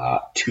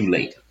 Too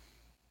late.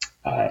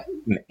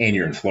 And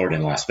you're in Florida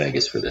and Las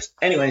Vegas for this.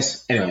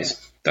 Anyways,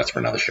 that's for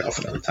another show,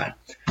 for another time.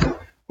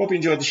 Hope you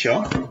enjoyed the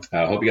show.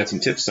 Hope you got some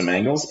tips, some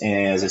angles.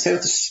 And as I said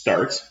at the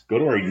start, go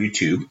to our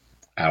YouTube,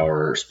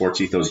 our Sports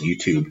Ethos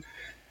YouTube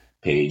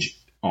page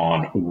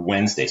on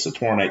Wednesday. So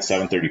tomorrow night,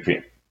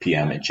 7:30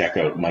 p.m. and check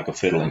out Michael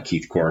Fiddle and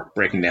Keith Cork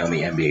breaking down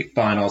the NBA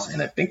Finals.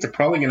 And I think they're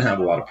probably going to have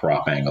a lot of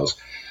prop angles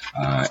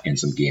and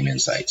some game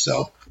insight.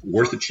 So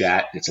worth a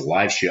chat. It's a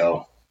live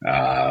show.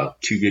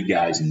 2 good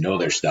guys know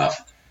their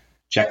stuff.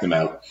 Check them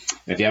out.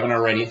 And if you haven't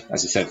already,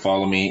 as I said,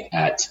 follow me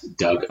at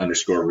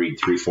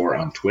Doug_Reed34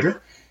 on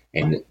Twitter.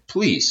 And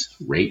please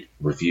rate,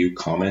 review,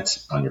 comment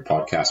on your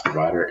podcast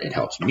provider. It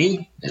helps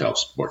me. It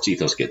helps Sports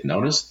Ethos get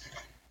noticed.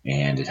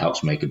 And it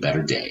helps make a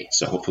better day.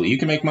 So hopefully you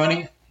can make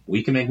money.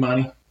 We can make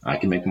money. I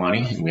can make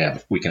money. And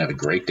we can have a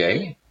great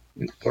day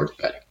in sports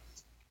betting.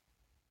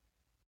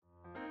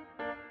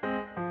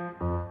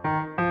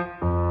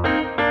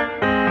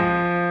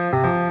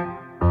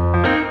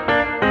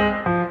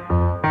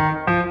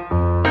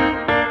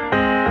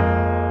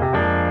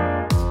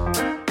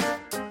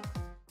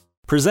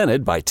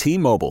 Presented by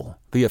T-Mobile,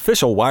 the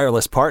official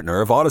wireless partner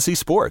of Odyssey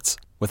Sports.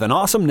 With an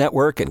awesome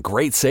network and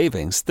great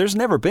savings, there's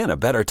never been a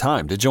better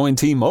time to join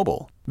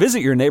T-Mobile. Visit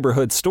your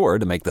neighborhood store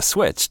to make the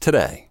switch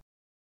today.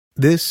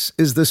 This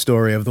is the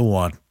story of the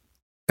one.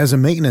 As a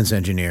maintenance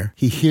engineer,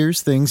 he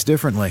hears things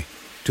differently.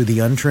 To the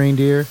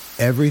untrained ear,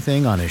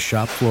 everything on his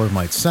shop floor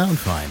might sound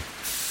fine,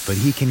 but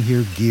he can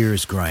hear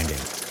gears grinding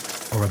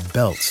or a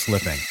belt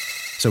slipping.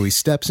 So he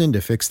steps in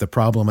to fix the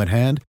problem at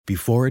hand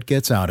before it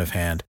gets out of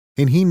hand.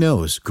 And he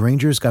knows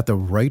Grainger's got the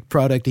right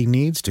product he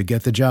needs to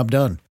get the job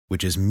done,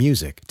 which is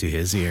music to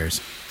his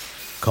ears.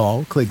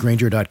 Call, click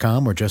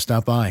Grainger.com, or just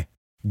stop by.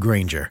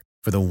 Grainger,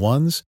 for the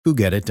ones who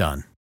get it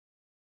done.